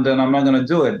done, then I'm not going to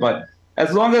do it. But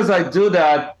as long as I do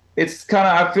that, it's kind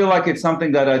of, I feel like it's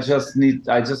something that I just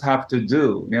have to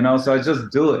do, so I just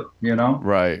do it,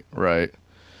 Right.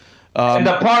 And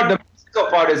the musical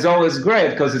part is always great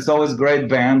because it's always great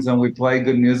bands and we play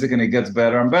good music and it gets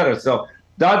better and better. So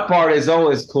that part is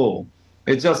always cool.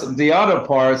 It's just the other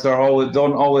parts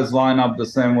don't always line up the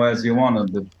same way as you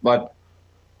wanted it. But,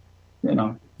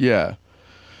 Yeah.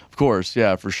 Of course,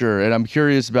 yeah, for sure. And I'm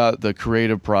curious about the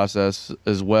creative process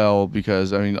as well,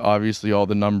 because I mean, obviously all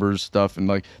the numbers stuff and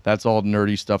like that's all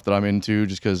nerdy stuff that I'm into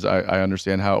just because I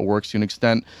understand how it works to an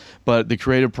extent. But the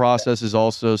creative process is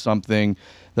also something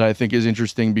that I think is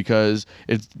interesting because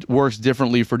it works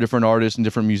differently for different artists and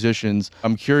different musicians.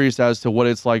 I'm curious as to what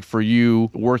it's like for you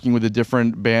working with the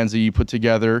different bands that you put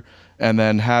together and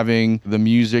then having the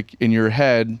music in your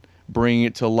head, bringing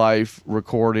it to life,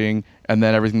 recording, and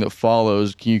then everything that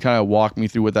follows. Can you kind of walk me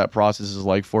through what that process is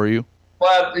like for you?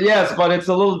 Well, yes, but it's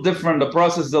a little different. The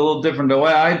process is a little different. The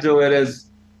way I do it is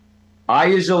I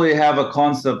usually have a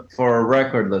concept for a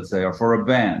record, let's say, or for a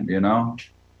band,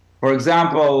 For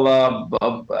example,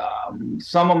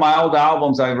 some of my old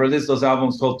albums, I released those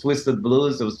albums called Twisted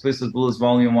Blues. It was Twisted Blues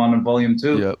Volume 1 and Volume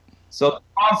 2. Yep. So the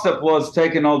concept was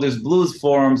taking all these blues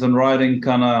forms and writing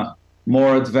kind of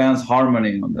more advanced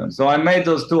harmony on them. So I made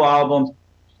those two albums.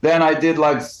 Then I did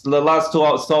like the last two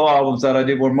solo albums that I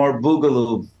did were more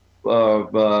boogaloo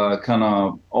kind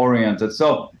of oriented.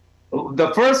 So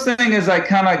the first thing is I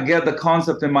kind of get the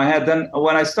concept in my head. Then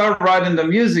when I start writing the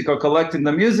music or collecting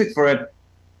the music for it,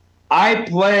 I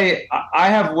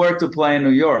have work to play in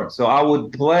New York. So I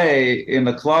would play in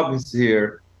the clubs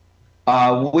here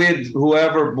with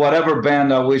whatever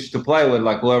band I wish to play with,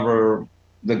 like whoever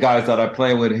the guys that I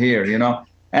play with here,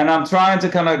 And I'm trying to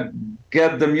kind of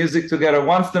get the music together.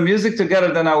 Once the music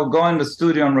together, then I will go in the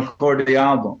studio and record the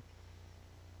album.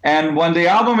 And when the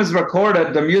album is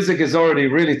recorded, the music is already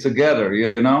really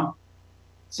together,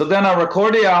 So then I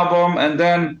record the album, and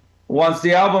then once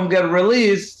the album gets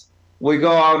released, we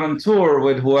go out on tour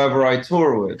with whoever I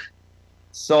tour with.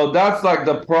 So that's like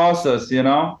the process,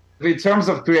 In terms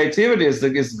of creativity,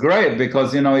 it's great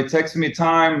because, it takes me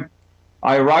time.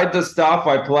 I write the stuff,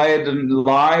 I play it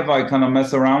live, I kind of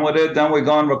mess around with it, then we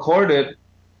go and record it.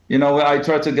 I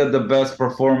try to get the best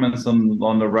performance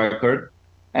on the record.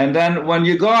 And then when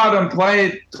you go out and play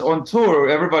it on tour,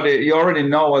 you already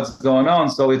know what's going on.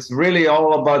 So it's really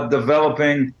all about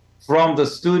developing from the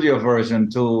studio version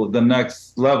to the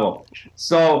next level.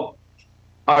 So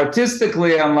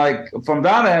artistically and like from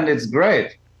that end, it's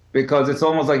great because it's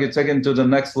almost like you're taking to the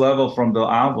next level from the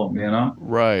album,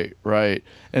 Right.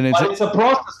 And it's a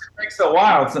process. It takes a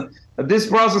while. This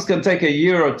process can take a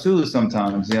year or two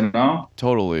sometimes,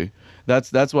 Totally.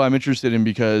 That's what I'm interested in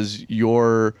because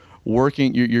you're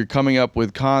coming up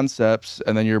with concepts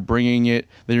and then you're bringing it,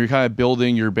 then you're kind of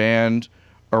building your band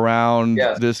around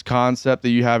this concept that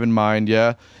you have in mind,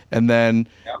 and then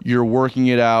you're working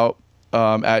it out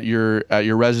at your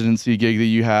residency gig that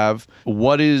you have.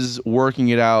 What is working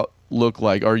it out look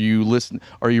like? Are you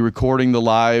recording the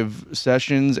live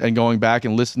sessions and going back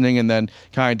and listening and then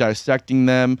kind of dissecting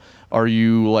them? Are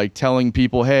you like telling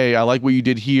people, hey, I like what you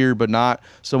did here, but not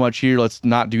so much here, let's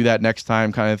not do that next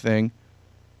time, kind of thing?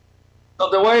 So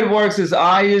the way it works is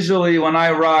I usually, when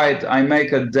I write, I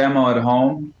make a demo at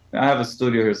home. I have a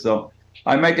studio here, so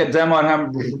I make a demo at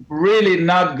home, really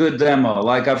not good demo.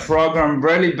 Like I program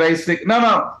really basic.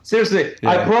 No, seriously. Yeah.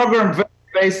 I program very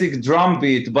basic drum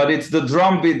beat, but it's the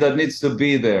drum beat that needs to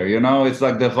be there. It's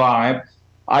like the vibe.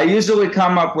 I usually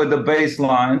come up with the bass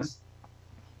lines.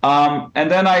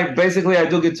 And then I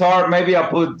do guitar. Maybe I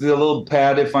put the little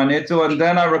pad if I need to. And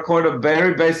then I record a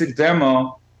very basic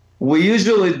demo. We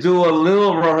usually do a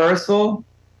little rehearsal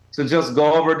to just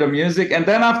go over the music. And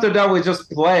then after that, we just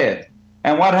play it.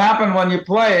 And what happened when you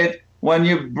play it, when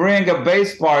you bring a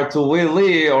bass part to Will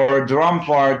Lee or a drum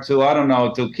part to, I don't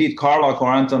know, to Keith Carlock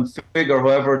or Anton Fig or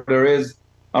whoever there is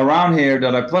around here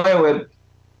that I play with,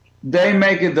 they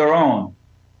make it their own.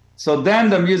 So then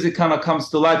the music kind of comes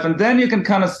to life. And then you can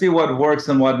kind of see what works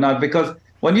and what not. Because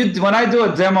When I do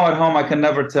a demo at home, I can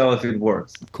never tell if it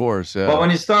works. Of course, But yeah. when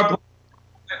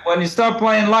you start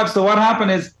playing live, so what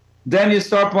happened is then you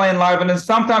start playing live, and then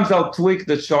sometimes I'll tweak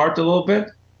the chart a little bit,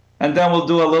 and then we'll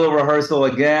do a little rehearsal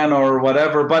again or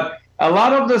whatever. But a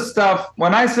lot of the stuff,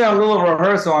 when I say a little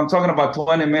rehearsal, I'm talking about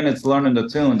 20 minutes learning the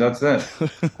tune. That's it.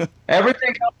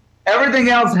 everything, everything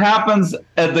else happens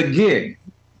at the gig,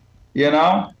 you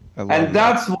know, I love and that.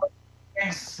 that's where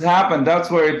things happen. That's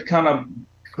where it kind of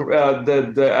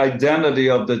the identity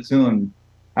of the tune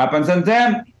happens, and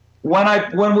then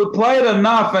when we play it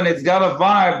enough and it's got a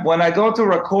vibe, when I go to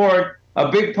record,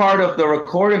 a big part of the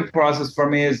recording process for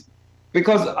me is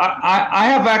because I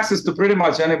have access to pretty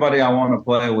much anybody I want to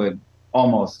play with,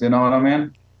 almost, you know what I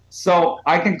mean? So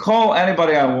I can call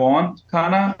anybody I want,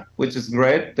 kind of, which is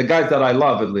great. The guys that I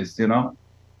love, at least, you know.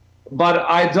 But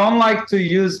I don't like to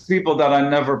use people that I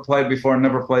never played before,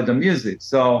 never played the music.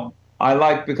 So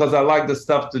because I like the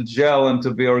stuff to gel and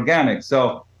to be organic.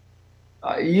 So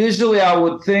usually I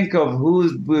would think of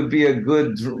who would be a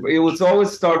good, it would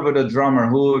always start with a drummer,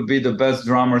 who would be the best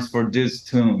drummers for these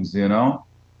tunes, you know?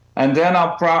 And then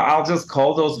I'll just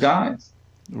call those guys.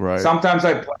 Right. Sometimes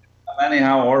I play them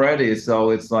anyhow already,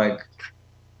 so it's like,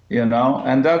 you know,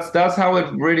 and that's how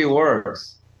it really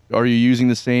works. Are you using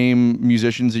the same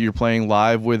musicians that you're playing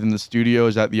live with in the studio?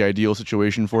 Is that the ideal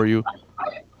situation for you?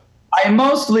 I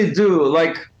mostly do,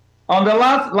 like on the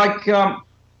last,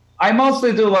 I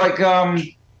mostly do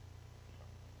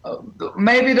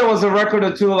maybe there was a record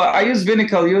or two. Like, I use Vinny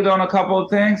Colaiuta on a couple of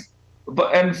things,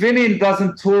 and Vinny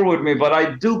doesn't tour with me, but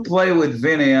I do play with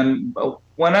Vinny. And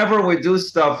whenever we do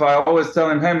stuff, I always tell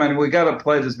him, "Hey man, we got to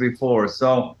play this before."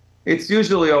 So it's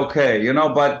usually okay, you know.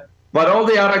 But all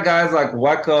the other guys like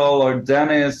Weckel or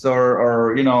Dennis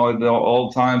or you know, the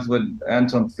old times with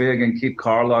Anton Fig and Keith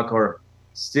Carlock or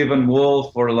Stephen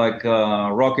Wolf or like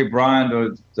Rocky Bryant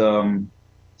or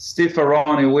Steve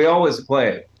Ferroni, we always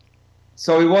played.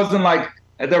 So it wasn't like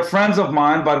they're friends of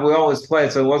mine, but we always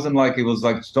played. So it wasn't like it was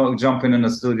like jumping in the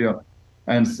studio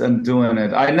and doing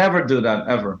it. I never do that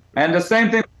ever. And the same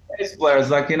thing with bass players,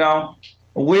 like, you know,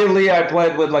 weirdly I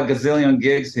played with like a zillion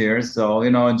gigs here. So,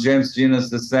 you know, and James Genius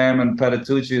the same, and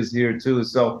Petitucci is here too.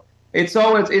 So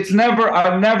I've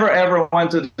never ever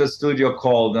went to the studio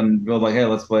cold and go like, hey,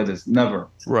 let's play this. Never.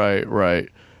 Right.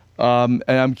 And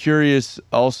I'm curious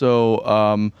also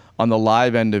on the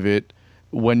live end of it,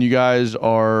 when you guys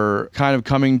are kind of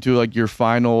coming to like your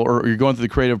final, or you're going through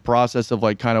the creative process of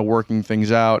like kind of working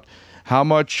things out, how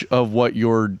much of what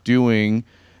you're doing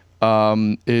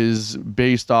is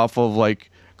based off of like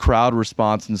crowd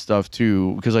response and stuff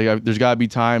too? Because like there's got to be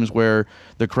times where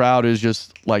the crowd is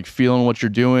just like feeling what you're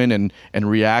doing and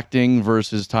reacting,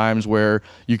 versus times where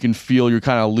you can feel you're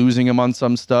kind of losing them on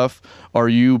some stuff. Are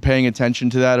you paying attention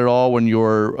to that at all when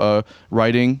you're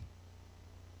writing?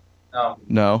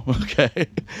 No. Okay.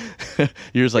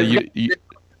 You're just like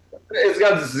it's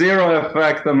got zero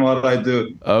effect on what I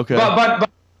do. Okay. But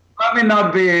let me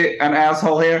not be an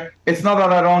asshole here. It's not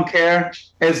that I don't care.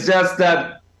 It's just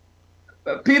that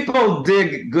people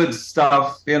dig good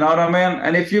stuff, you know what I mean?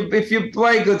 And if you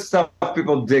play good stuff,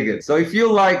 people dig it. So if you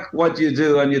like what you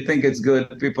do and you think it's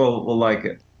good, people will like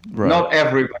it. Right. Not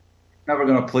everybody. Never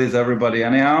gonna please everybody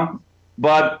anyhow.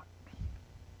 But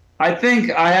I think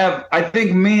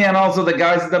me and also the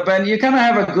guys in the band, you kind of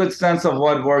have a good sense of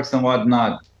what works and what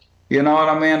not. You know what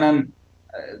I mean? And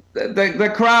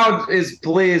the crowd is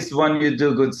pleased when you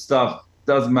do good stuff.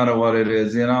 Doesn't matter what it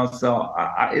is, you know. So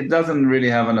it doesn't really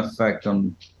have an effect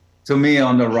to me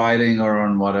on the writing or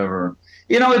on whatever.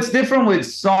 You know, it's different with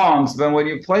songs, but when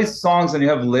you play songs and you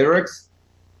have lyrics,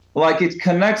 like it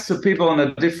connects to people in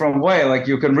a different way. Like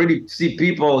you can really see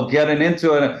people getting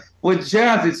into it. With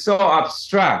jazz, it's so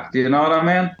abstract, you know what I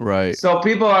mean? Right. So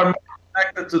people are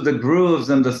connected to the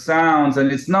grooves and the sounds,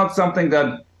 and it's not something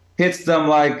that hits them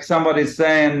like somebody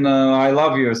saying, I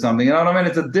love you or something. You know what I mean?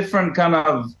 It's a different kind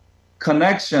of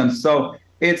connection. So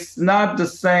it's not the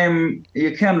same.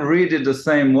 You can't read it the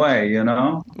same way, you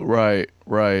know? Right.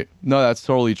 No, that's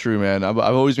totally true, man. I've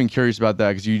always been curious about that,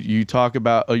 because you talk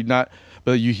about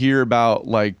but you hear about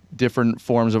like different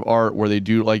forms of art where they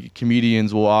do, like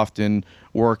comedians will often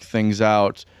work things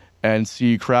out and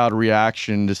see crowd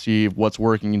reaction to see what's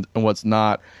working and what's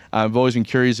not. I've always been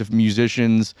curious if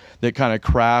musicians that kind of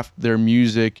craft their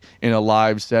music in a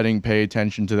live setting pay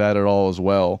attention to that at all as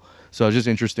well. So it's just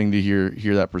interesting to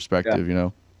hear that perspective, you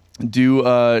know. Do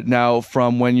now,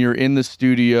 from when you're in the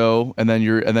studio and then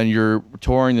you're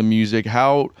touring the music,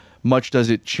 how much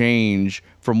does it change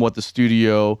from what the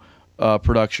studio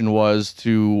production was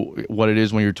to what it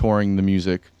is when you're touring the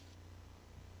music?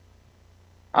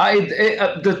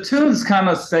 The tunes kind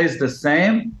of stays the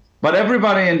same, but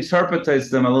everybody interprets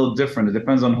them a little different. It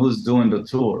depends on who's doing the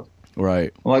tour.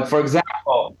 Right. Like, for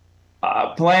example,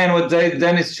 playing with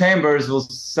Dennis Chambers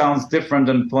sounds different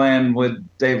than playing with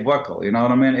Dave Weckl. You know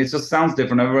what I mean? It just sounds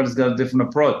different. Everybody's got a different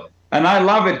approach. And I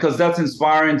love it because that's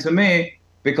inspiring to me,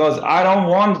 because I don't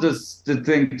want the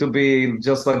thing to be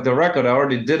just like the record. I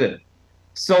already did it.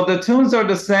 So the tunes are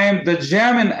the same. The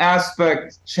jamming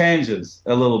aspect changes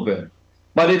a little bit,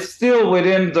 but it's still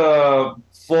within the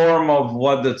form of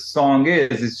what the song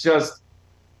is. It's just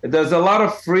there's a lot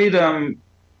of freedom,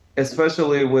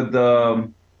 especially with the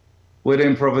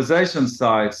improvisation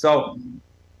side. So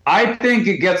I think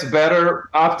it gets better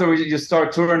after you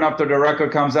start touring. After the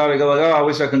record comes out, you go like, "Oh, I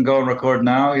wish I can go and record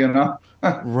now," you know.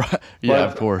 Right. Yeah,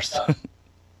 of course.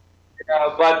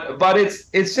 But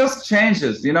it's just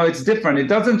changes. You know, it's different. It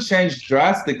doesn't change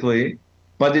drastically,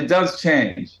 but it does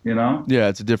change. You know. Yeah,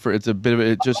 it's a bit of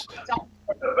it just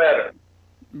Better.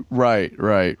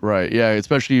 right. Yeah,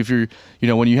 especially if you're,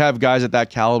 when you have guys at that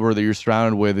caliber that you're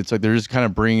surrounded with, it's like they're just kind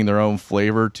of bringing their own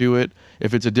flavor to it.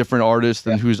 If it's a different artist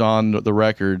than who's on the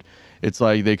record, it's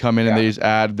like they come in and they just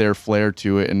add their flair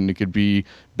to it, and it could be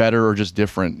better or just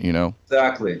different,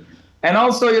 Exactly. And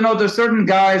also, there's certain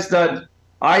guys that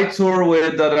I tour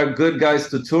with that are good guys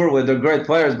to tour with. They're great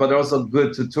players, but they're also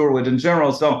good to tour with in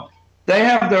general. So they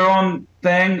have their own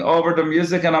thing over the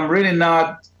music, and I'm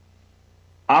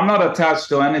not attached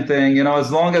to anything.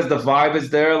 As long as the vibe is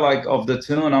there, like of the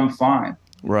tune, I'm fine.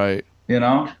 Right.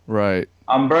 Right.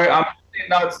 I'm really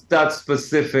not that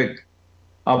specific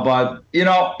about,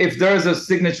 if there's a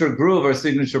signature groove or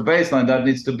signature bass line that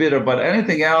needs to be there, but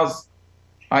anything else,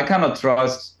 I kind of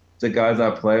trust the guys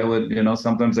I play with.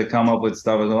 Sometimes they come up with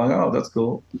stuff and they're like, oh, that's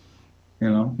cool.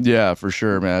 Yeah, for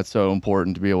sure, man. It's so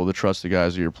important to be able to trust the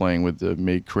guys that you're playing with to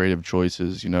make creative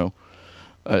choices. It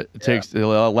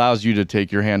allows you to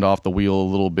take your hand off the wheel a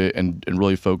little bit and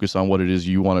really focus on what it is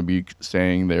you want to be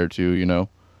saying there too.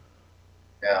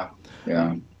 Yeah.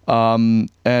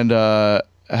 And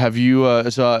have you?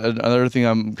 So another thing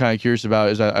I'm kind of curious about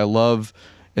is I love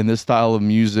in this style of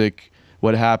music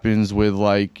what happens with,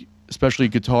 like, especially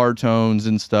guitar tones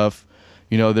and stuff.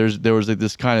 There was like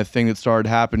this kind of thing that started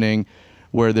happening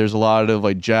where there's a lot of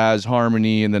like jazz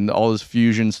harmony and then all this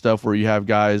fusion stuff where you have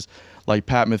guys like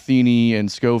Pat Metheny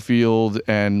and Schofield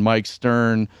and Mike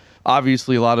Stern.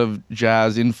 Obviously a lot of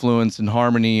jazz influence and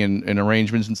harmony and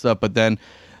arrangements and stuff, but then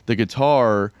the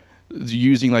guitar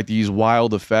using like these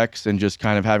wild effects and just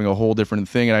kind of having a whole different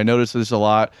thing. And I noticed this a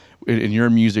lot in your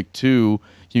music too.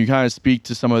 Can you kind of speak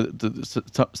to some of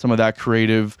that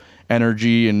creative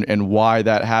energy and why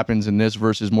that happens in this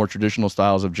versus more traditional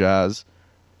styles of jazz?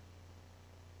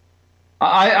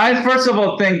 I first of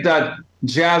all think that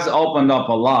jazz opened up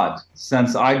a lot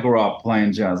since I grew up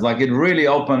playing jazz. Like, it really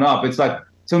opened up. It's like,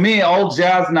 to me, all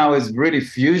jazz now is really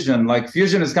fusion. Like,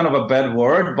 fusion is kind of a bad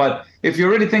word, but if you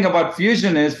really think about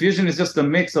fusion is just a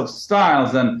mix of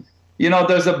styles. And,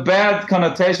 there's a bad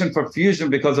connotation for fusion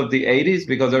because of the 80s,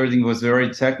 because everything was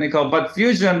very technical. But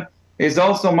fusion is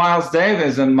also Miles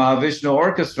Davis and Mahavishnu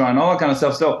Orchestra and all that kind of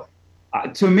stuff. So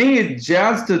to me,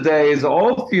 jazz today is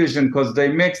all fusion because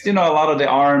they mixed, a lot of the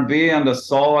R&B and the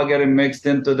soul are getting mixed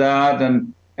into that.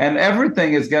 And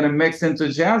everything is getting mixed into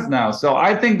jazz now. So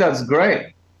I think that's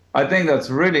great. I think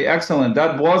that's really excellent.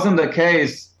 That wasn't the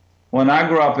case when I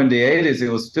grew up in the 80s. It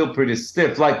was still pretty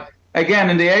stiff. Like, again,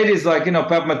 in the 80s, like,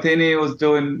 Pat Metheny was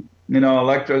doing,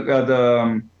 electric,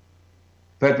 the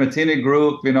Pat Metheny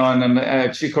group, and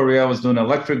then Chick Corea was doing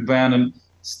electric band. And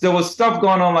there was stuff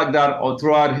going on like that all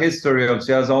throughout history of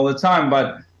jazz all the time.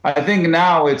 But I think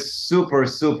now it's super,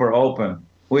 super open,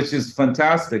 which is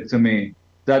fantastic to me.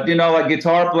 That, like,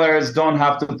 guitar players don't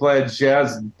have to play a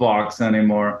jazz box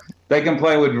anymore. They can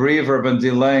play with reverb and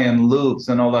delay and loops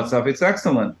and all that stuff. It's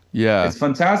excellent. Yeah. It's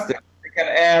fantastic. They can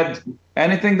add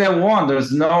anything they want.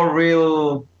 There's no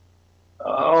real,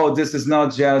 oh, this is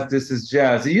not jazz, this is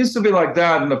jazz. It used to be like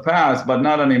that in the past, but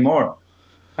not anymore.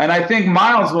 And I think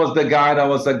Miles was the guy that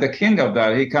was like the king of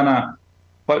that. He kind of,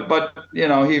 but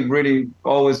he really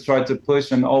always tried to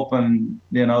push and open,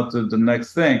 to the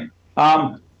next thing.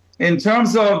 In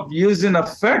terms of using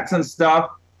effects and stuff,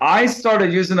 I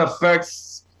started using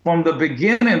effects from the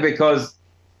beginning because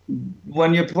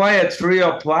when you play a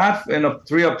trio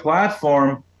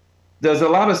platform, there's a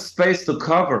lot of space to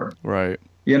cover. Right.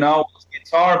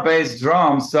 Guitar, bass,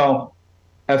 drums. So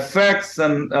effects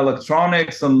and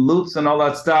electronics and loops and all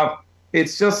that stuff, it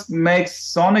just makes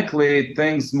sonically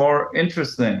things more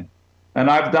interesting. And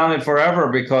I've done it forever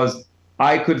because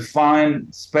I could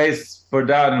find space for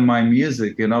that in my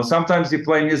music. Sometimes you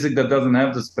play music that doesn't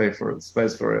have the space for it.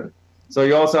 So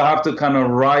you also have to kind of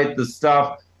write the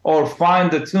stuff or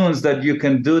find the tunes that you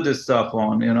can do this stuff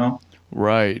on, you know?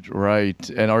 Right, right.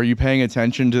 And are you paying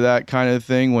attention to that kind of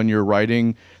thing when you're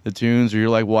writing the tunes, or you're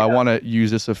like, well, I want to use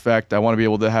this effect. I want to be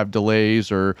able to have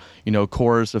delays or,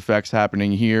 chorus effects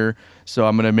happening here. So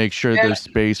I'm going to make sure that there's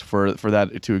space for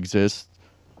that to exist.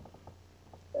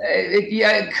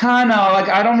 Kind of like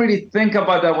I don't really think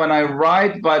about that when I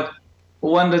write, but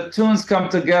when the tunes come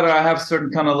together, I have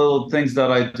certain kind of little things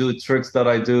that I do, tricks that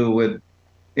I do with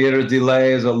either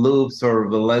delays or loops or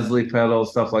the Leslie pedal,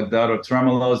 stuff like that, or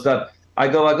tremolos that I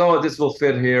go like, oh, this will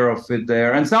fit here or fit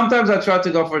there. And sometimes I try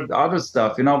to go for other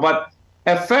stuff, but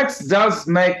effects does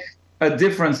make a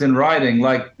difference in writing.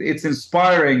 Like it's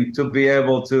inspiring to be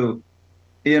able to,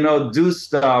 do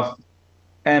stuff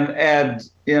and add,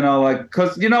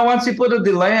 because, once you put a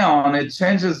delay on, it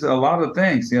changes a lot of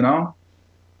things,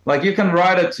 Like you can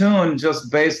write a tune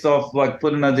just based off like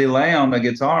putting a delay on the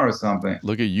guitar or something.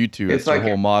 Look at you two. It's It's like a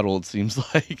whole model, it seems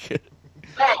like.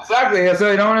 Yeah, exactly.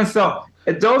 So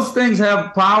those things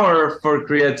have power for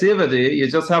creativity. You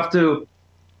just have to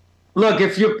look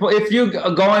if you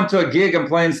go into a gig and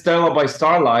playing Stella by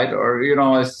Starlight or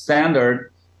a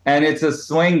standard, and it's a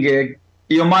swing gig,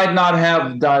 you might not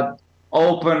have that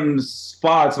open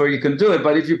spots where you can do it.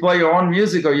 But if you play your own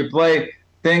music or you play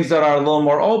things that are a little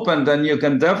more open, then you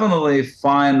can definitely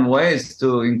find ways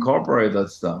to incorporate that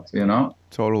stuff.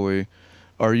 Totally.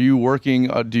 Are you working,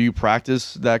 do you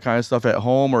practice that kind of stuff at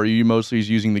home, or are you mostly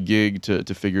using the gig to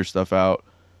figure stuff out?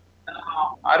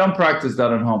 I don't practice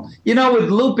that at home. With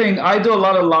looping, I do a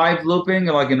lot of live looping,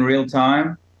 like in real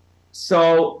time.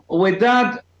 So with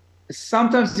that,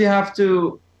 sometimes you have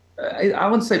to, I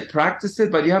wouldn't say practice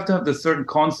it, but you have to have the certain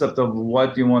concept of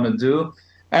what you want to do.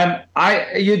 And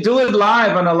you do it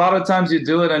live, and a lot of times you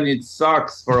do it, and it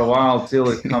sucks for a while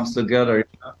till it comes together.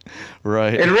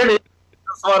 Right. It really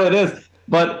is what it is.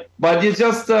 But you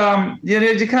just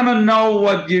you kind of know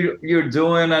what you're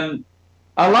doing, and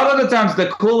a lot of the times the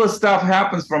coolest stuff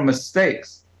happens from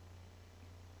mistakes.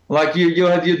 Like you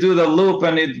do the loop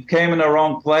and it came in the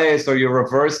wrong place, or you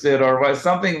reversed it, or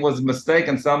something was a mistake,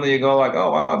 and suddenly you go like,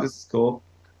 oh wow, this is cool.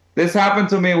 This happened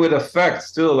to me with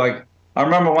effects too. Like I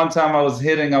remember one time I was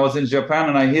in Japan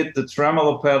and I hit the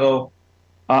tremolo pedal.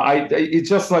 It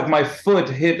just like my foot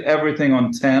hit everything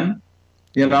on 10,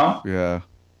 Yeah.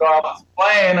 So I was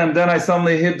playing, and then I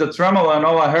suddenly hit the tremolo, and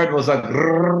all I heard was like,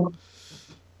 grrr,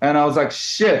 and I was like,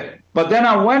 shit. But then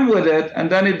I went with it, and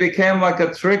then it became like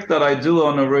a trick that I do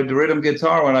on a rhythm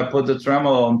guitar when I put the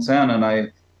tremolo on 10 and I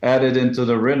add it into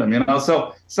the rhythm,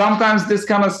 So sometimes this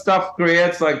kind of stuff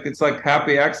creates it's like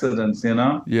happy accidents,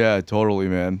 Yeah, totally,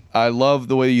 man. I love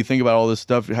the way you think about all this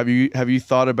stuff. Have you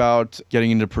thought about getting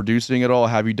into producing at all?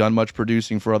 Have you done much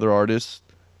producing for other artists?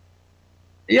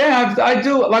 Yeah, I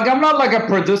do. Like, I'm not like a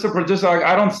producer. Like,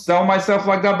 I don't sell myself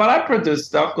like that, but I produce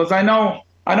stuff because I know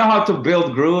how to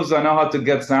build grooves. I know how to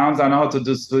get sounds. I know how to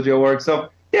do studio work. So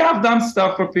yeah, I've done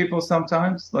stuff for people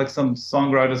sometimes, like some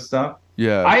songwriter stuff.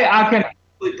 Yeah. I can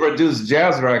actually produce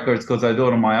jazz records because I do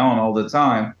it on my own all the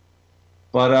time.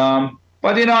 But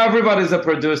everybody's a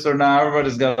producer now.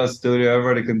 Everybody's got a studio.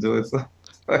 Everybody can do it. So,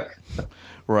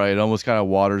 right. It almost kind of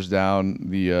waters down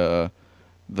the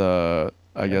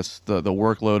I guess the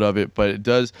workload of it, but it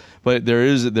does. But there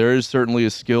is certainly a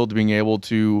skill to being able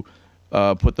to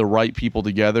put the right people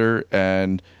together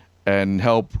and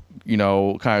help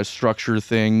kind of structure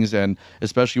things, and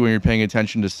especially when you're paying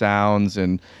attention to sounds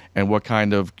and what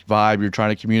kind of vibe you're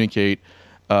trying to communicate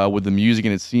with the music.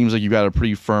 And it seems like you've got a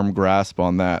pretty firm grasp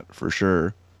on that for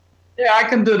sure. Yeah, I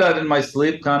can do that in my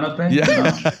sleep, kind of thing.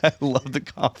 Yeah, I love the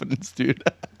confidence, dude.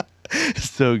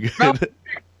 So good. No.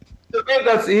 To me,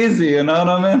 that's easy, you know what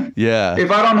I mean? Yeah.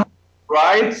 If I don't have to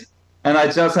write and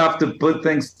I just have to put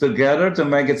things together to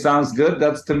make it sound good,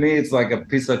 to me, it's like a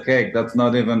piece of cake. That's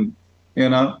not even,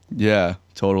 Yeah,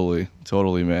 totally,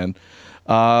 man.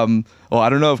 Well, I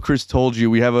don't know if Chris told you,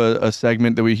 we have a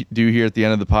segment that we do here at the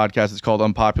end of the podcast. It's called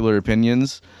Unpopular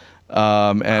Opinions.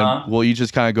 And we'll each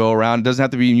just kind of go around. It doesn't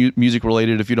have to be music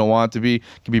related if you don't want it to be.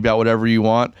 It can be about whatever you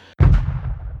want.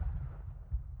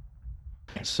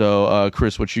 So,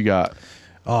 Chris, what you got?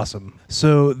 Awesome.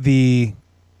 So the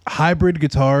hybrid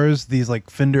guitars, these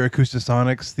like Fender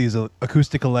Acoustasonics, these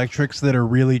acoustic electrics that are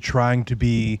really trying to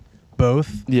be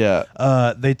both. Yeah.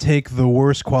 They take the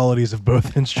worst qualities of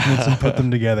both instruments and put them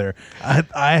together.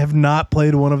 I have not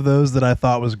played one of those that I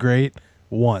thought was great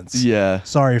once. Yeah.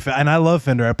 Sorry. And I love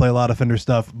Fender. I play a lot of Fender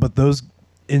stuff, but those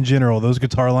in general, those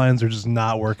guitar lines are just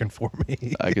not working for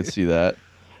me. I could see that.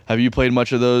 Have you played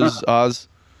much of those, Oz?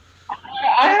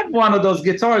 I have one of those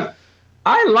guitars.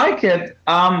 I like it.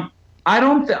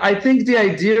 I think the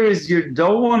idea is you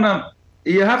don't want to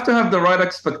you have to have the right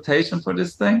expectation for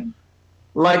this thing.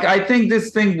 Like, I think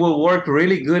this thing will work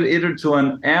really good either to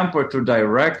an amp or to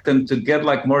direct and to get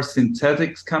like more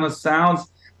synthetic kind of sounds.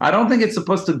 I don't think it's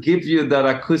supposed to give you that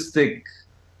acoustic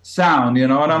sound, you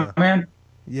know what I mean?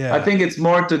 Yeah. I think it's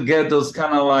more to get those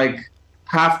kind of like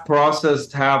half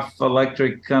processed, half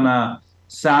electric kind of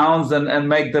sounds and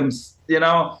make them, you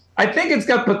know, I think it's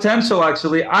got potential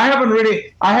actually. I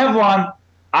have one,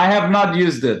 I have not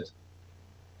used it,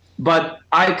 but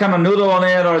I kind of noodle on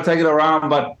it or take it around,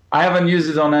 but I haven't used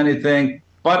it on anything.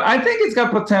 But I think it's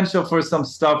got potential for some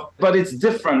stuff, but it's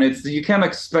different. You can't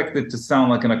expect it to sound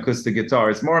like an acoustic guitar.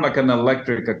 It's more like an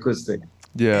electric acoustic.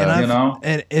 Yeah. You know,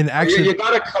 and actually, you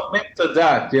gotta commit to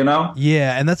that. You know.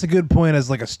 yeah, and that's a good point as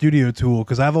like a studio tool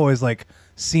because I've always like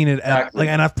seen it at, Exactly. like,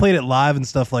 and I've played it live and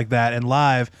stuff like that. And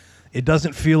live, it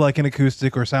doesn't feel like an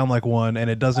acoustic or sound like one, and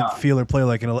it doesn't feel or play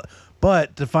like an.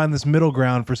 But to find this middle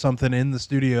ground for something in the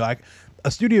studio,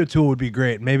 a studio tool would be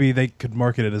great. Maybe they could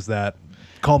market it as that.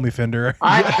 Call me Fender.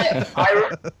 I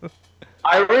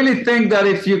really think that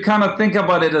if you kind of think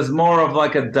about it as more of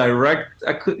like a direct,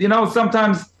 you know,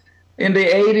 sometimes in the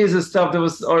 80s and stuff, there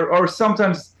was, or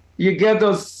sometimes you get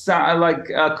those like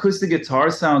acoustic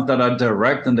guitar sounds that are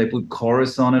direct and they put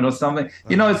chorus on it or something.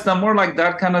 You know, it's not more like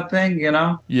that kind of thing, you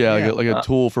know? Yeah, Yeah. like a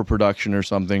tool for production or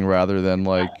something rather than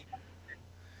like.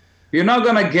 You're not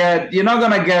gonna get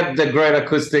the great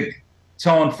acoustic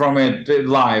tone from it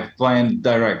live playing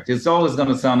direct. It's always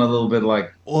gonna sound a little bit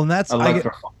like Well, and that's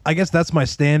electrified. I guess that's my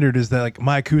standard is that like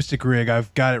my acoustic rig,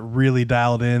 I've got it really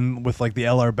dialed in with like the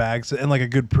LR bags and like a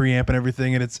good preamp and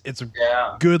everything, and it's a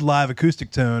Yeah. good live acoustic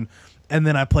tone. And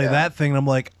then I play that thing, and I'm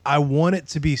like, I want it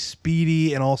to be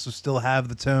speedy and also still have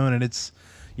the tone, and it's,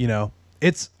 you know,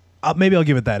 it's maybe I'll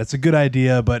give it that. It's a good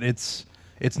idea, but it's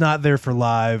not there for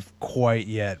live quite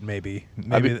yet. Maybe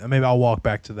I'll walk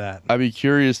back to that. I'd be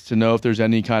curious to know if there's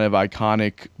any kind of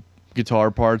iconic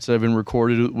guitar parts that have been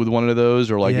recorded with one of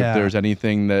those, or like Yeah. if there's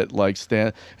anything that like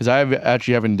because I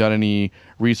haven't done any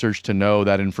research to know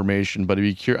that information, but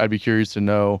I'd be curious to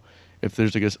know if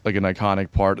there's like an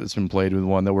iconic part that's been played with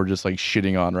one that we're just like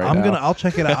shitting on right now. I'll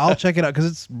check it out. I'll check it out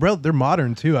because they're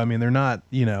modern too. I mean, they're not,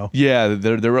 you know. Yeah,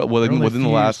 they're only within the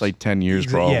last fused. like 10 years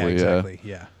Yeah, probably. exactly.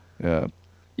 Yeah. Yeah.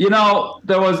 You know,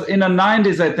 there was in the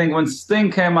 90s, I think, when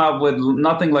Sting came out with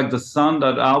Nothing Like the Sun,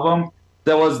 that album,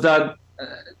 there was that,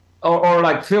 or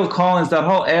like Phil Collins, that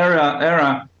whole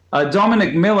era.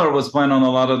 Dominic Miller was playing on a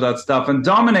lot of that stuff. And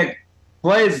Dominic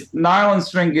plays nylon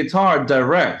string guitar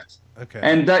direct. Okay.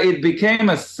 And it became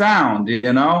a sound,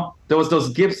 you know? There was those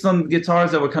Gibson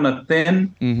guitars that were kind of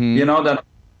thin, you know, that.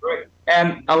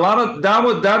 And a lot of that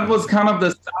was kind of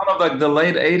the sound of like the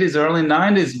late 80s, early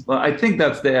 90s. I think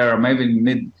that's the era, maybe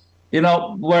mid, you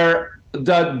know, where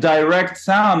the direct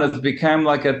sound has become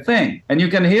like a thing. And you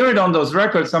can hear it on those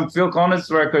records, some Phil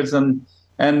Collins records and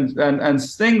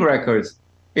Sting records.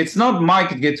 It's not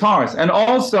mic'd guitars. And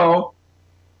also,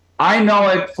 I know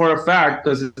it for a fact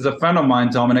because it's a friend of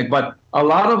mine, Dominic, but a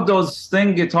lot of those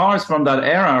Sting guitars from that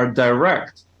era are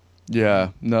direct. Yeah,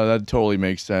 no, that totally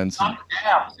makes sense.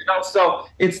 Amps, you know, so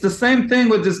it's the same thing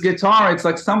with this guitar. It's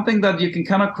like something that you can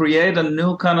kind of create a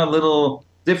new kind of little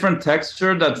different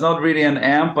texture that's not really an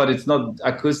amp, but it's not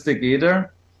acoustic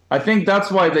either. I think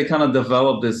that's why they kind of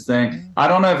developed this thing. I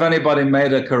don't know if anybody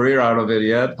made a career out of it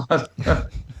yet, but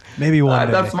Maybe one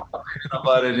day. that's my opinion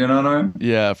about it. You know what I mean?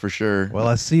 Yeah, for sure. Well,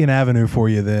 I see an avenue for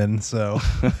you then. So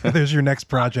there's your next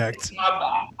project.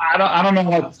 I don't know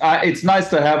what. It's nice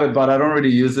to have it, but I don't really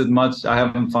use it much. I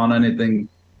haven't found anything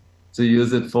to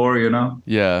use it for. You know.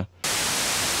 Yeah.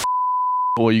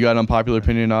 Well, you got an unpopular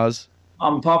opinion, Oz?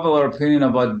 Unpopular opinion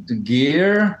about the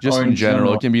gear, Just or in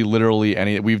general, it can be literally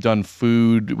any. We've done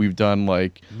food. We've done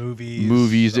like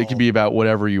Movies. It can be about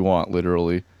whatever you want,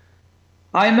 literally.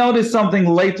 I noticed something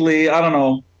lately. I don't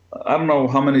know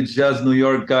how many Jazz New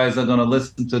York guys are gonna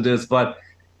listen to this, but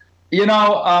you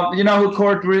know who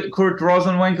Kurt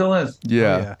Rosenwinkel is?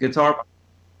 Yeah. Yeah. Guitar.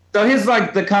 So he's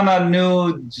like the kind of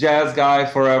new jazz guy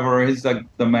forever. He's like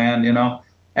the man, you know.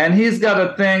 And he's got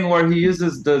a thing where he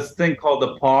uses this thing called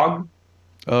the Pog,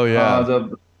 Oh yeah.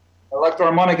 the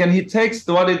electroharmonic, and he takes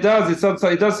what it does.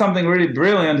 He does something really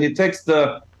brilliant. He takes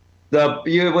with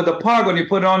the Pog, when you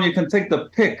put it on, you can take the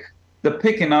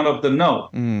picking out of the note.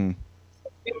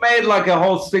 He made like a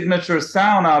whole signature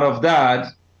sound out of that,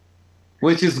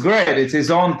 which is great. It's his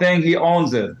own thing. He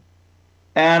owns it.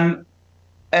 And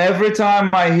every time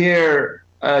I hear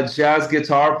a jazz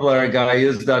guitar player guy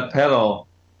use that pedal,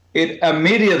 it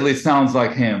immediately sounds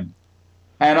like him.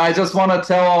 And I just want to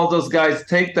tell all those guys,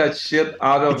 take that shit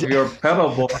out of your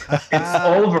pedal board. It's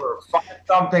over. Find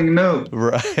something new.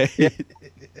 Right.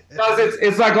 Because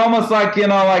it's like almost like,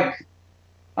 like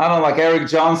I don't know, like Eric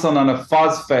Johnson on a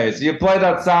fuzz face. You play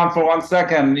that sound for 1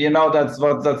 second,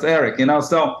 that's Eric,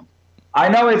 So I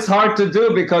know it's hard to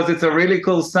do because it's a really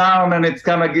cool sound and it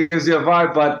kind of gives you a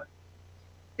vibe, but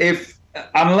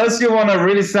unless you want to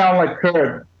really sound like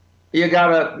Kurt, you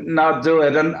gotta not do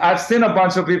it. And I've seen a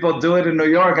bunch of people do it in New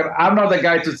York, and I'm not the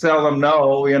guy to tell them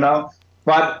no.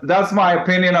 But that's my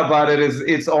opinion about it. Is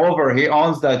it's over. He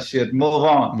owns that shit. Move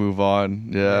on. Move on.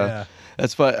 Yeah. Yeah.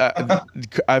 That's fun.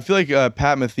 I feel like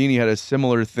Pat Metheny had a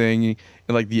similar thing in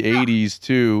like the '80s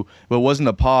too, but it wasn't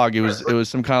a Pog. It was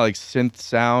some kind of like synth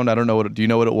sound. I don't know do you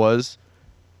know what it was?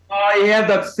 He had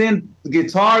that synth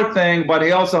guitar thing, but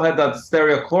he also had that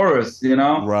stereo chorus,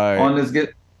 Right. on his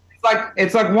guitar.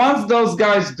 It's like once those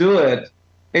guys do it,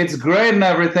 it's great and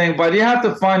everything, but you have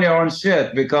to find your own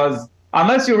shit because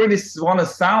unless you really want to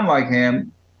sound like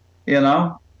him,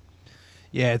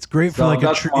 Yeah, it's great for So like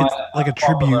that's it's like a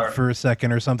popular. tribute for a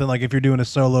second or something. Like if you're doing a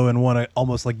solo and want to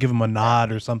almost like give him a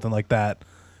nod or something like that.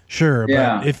 Sure,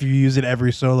 Yeah. but if you use it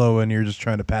every solo and you're just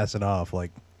trying to pass it off,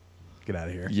 like get out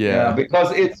of here. Yeah.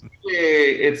 because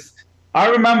I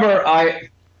remember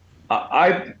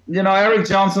Eric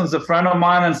Johnson's a friend of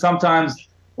mine, and sometimes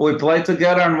we play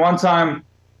together. And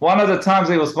one of the times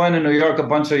he was playing in New York a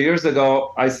bunch of years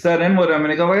ago, I sat in with him,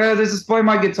 and he goes, "Yeah, just play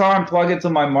my guitar and plug it to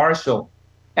my Marshall."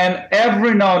 And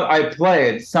every note I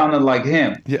played sounded like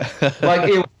him. Yeah. Like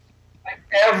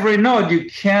every note, you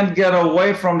can't get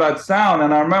away from that sound.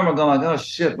 And I remember going like, "Oh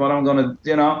shit, what I'm gonna,"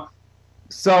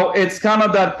 So it's kind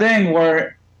of that thing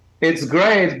where it's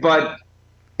great, but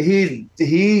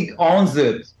he owns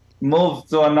it. Move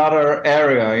to another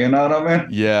area, you know what I mean?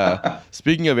 Yeah.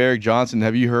 Speaking of Eric Johnson,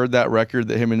 have you heard that record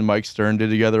that him and Mike Stern did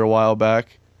together a while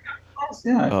back?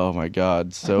 Yeah. Oh my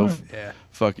God, so Yeah.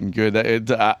 fucking good.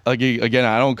 Again,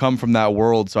 I don't come from that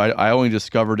world, so I only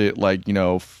discovered it like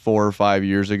 4 or 5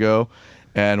 years ago.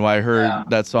 And when I heard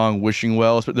that song "Wishing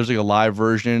Well," there's like a live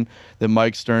version that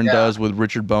Mike Stern does with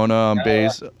Richard Bona on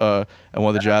bass at one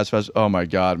of the jazz fests. Oh my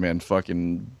God, man,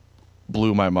 fucking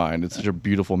blew my mind. It's such a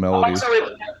beautiful melody. Actually,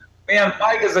 me and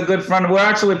Mike is a good friend. We're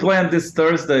actually playing this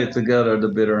Thursday together, the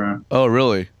Bitter End. Oh,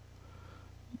 really?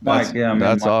 Mike,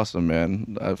 That's Mike. awesome,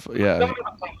 man. Yeah.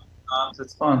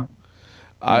 It's fun.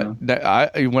 When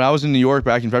I was in New York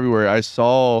back in February, I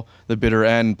saw the Bitter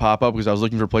End pop up because I was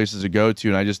looking for places to go to,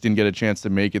 and I just didn't get a chance to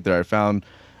make it there. I found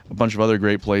a bunch of other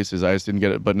great places. I just didn't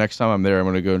get it. But next time I'm there, I'm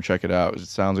going to go and check it out. It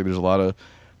sounds like there's a lot of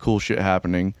cool shit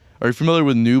happening. Are you familiar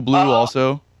with New Blue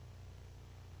also?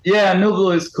 Yeah, New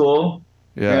Blue is cool.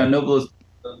 Yeah. New Blue is.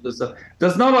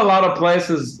 There's not a lot of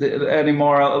places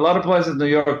anymore. A lot of places in New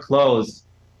York closed.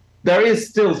 There is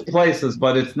still places,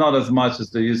 but it's not as much as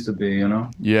there used to be,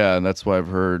 Yeah, and that's what I've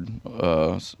heard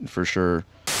for sure.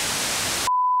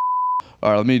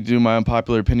 All right, let me do my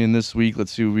unpopular opinion this week.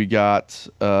 Let's see what we got.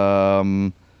 I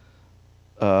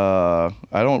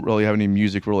don't really have any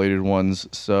music-related ones.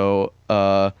 So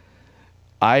I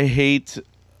hate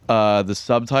the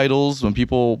subtitles when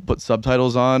people put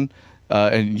subtitles on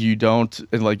and you don't.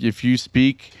 And like if you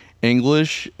speak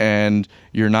English and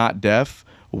you're not deaf,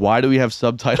 why do we have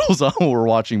subtitles on when we're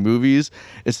watching movies,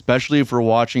 especially if we're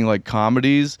watching like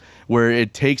comedies where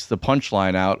it takes the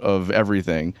punchline out of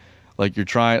everything? Like you're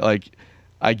trying, like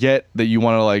I get that you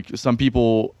want to, like, some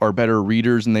people are better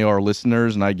readers than they are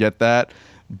listeners, and I get that.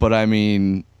 But I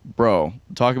mean, bro,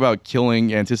 talk about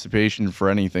killing anticipation for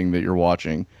anything that you're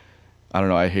watching. I don't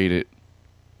know. I hate it.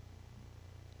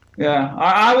 Yeah,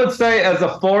 I would say as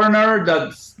a foreigner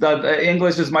that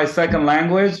English is my second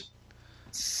language.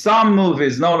 Some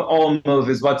movies, not all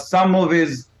movies, but some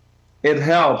movies, it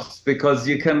helps because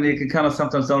you can kind of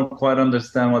sometimes don't quite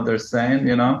understand what they're saying,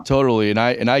 Totally, and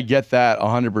I get that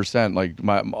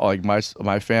 100%.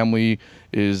 My family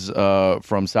is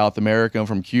from South America and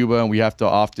from Cuba, and we have to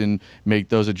often make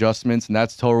those adjustments, and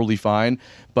that's totally fine.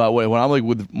 But when I'm like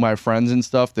with my friends and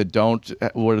stuff that don't,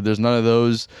 where there's none of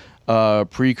those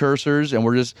precursors, and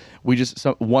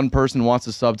one person wants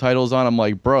the subtitles on, I'm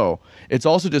like, bro, it's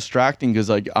also distracting because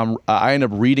like I end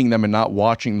up reading them and not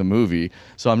watching the movie,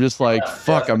 so I'm just like,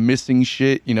 fuck, I'm missing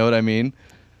shit. You know what I mean?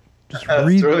 Just That's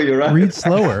read, true, you're right. read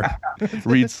slower.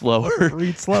 Read slower.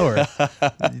 Read slower.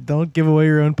 Don't give away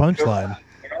your own punchline.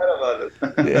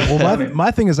 Well,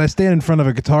 my thing is I stand in front of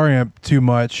a guitar amp too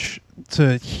much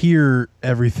to hear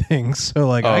everything. So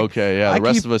like, okay, yeah. The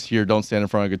rest of us here don't stand in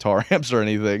front of guitar amps or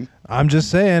anything. I'm just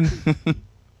saying,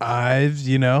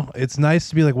 it's nice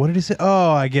to be like, what did he say?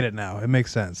 Oh, I get it now. It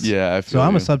makes sense. Yeah, I feel so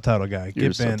I'm you. a subtitle guy. You're a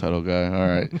Get banned. subtitle guy. All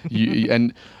right.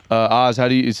 And Oz, how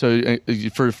do you? So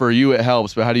for you it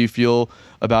helps, but how do you feel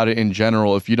about it in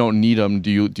general? If you don't need them,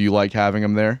 do you like having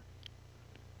them there?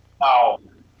 No.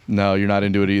 No, you're not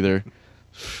into it either.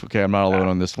 Okay, I'm not alone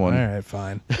on this one. All right,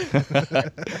 fine.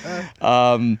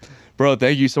 Bro,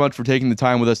 thank you so much for taking the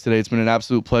time with us today. It's been an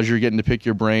absolute pleasure getting to pick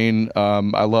your brain.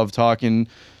 I love talking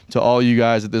to all you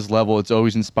guys at this level. It's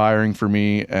always inspiring for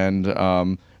me. And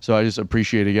so I just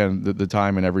appreciate, again, the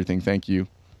time and everything. Thank you.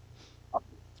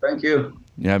 Thank you.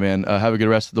 Yeah, man. Have a good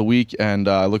rest of the week. And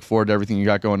I look forward to everything you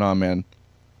got going on, man.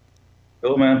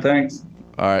 Cool, man. Thanks.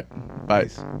 All right. Bye.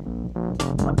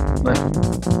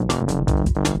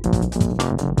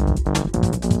 Bye.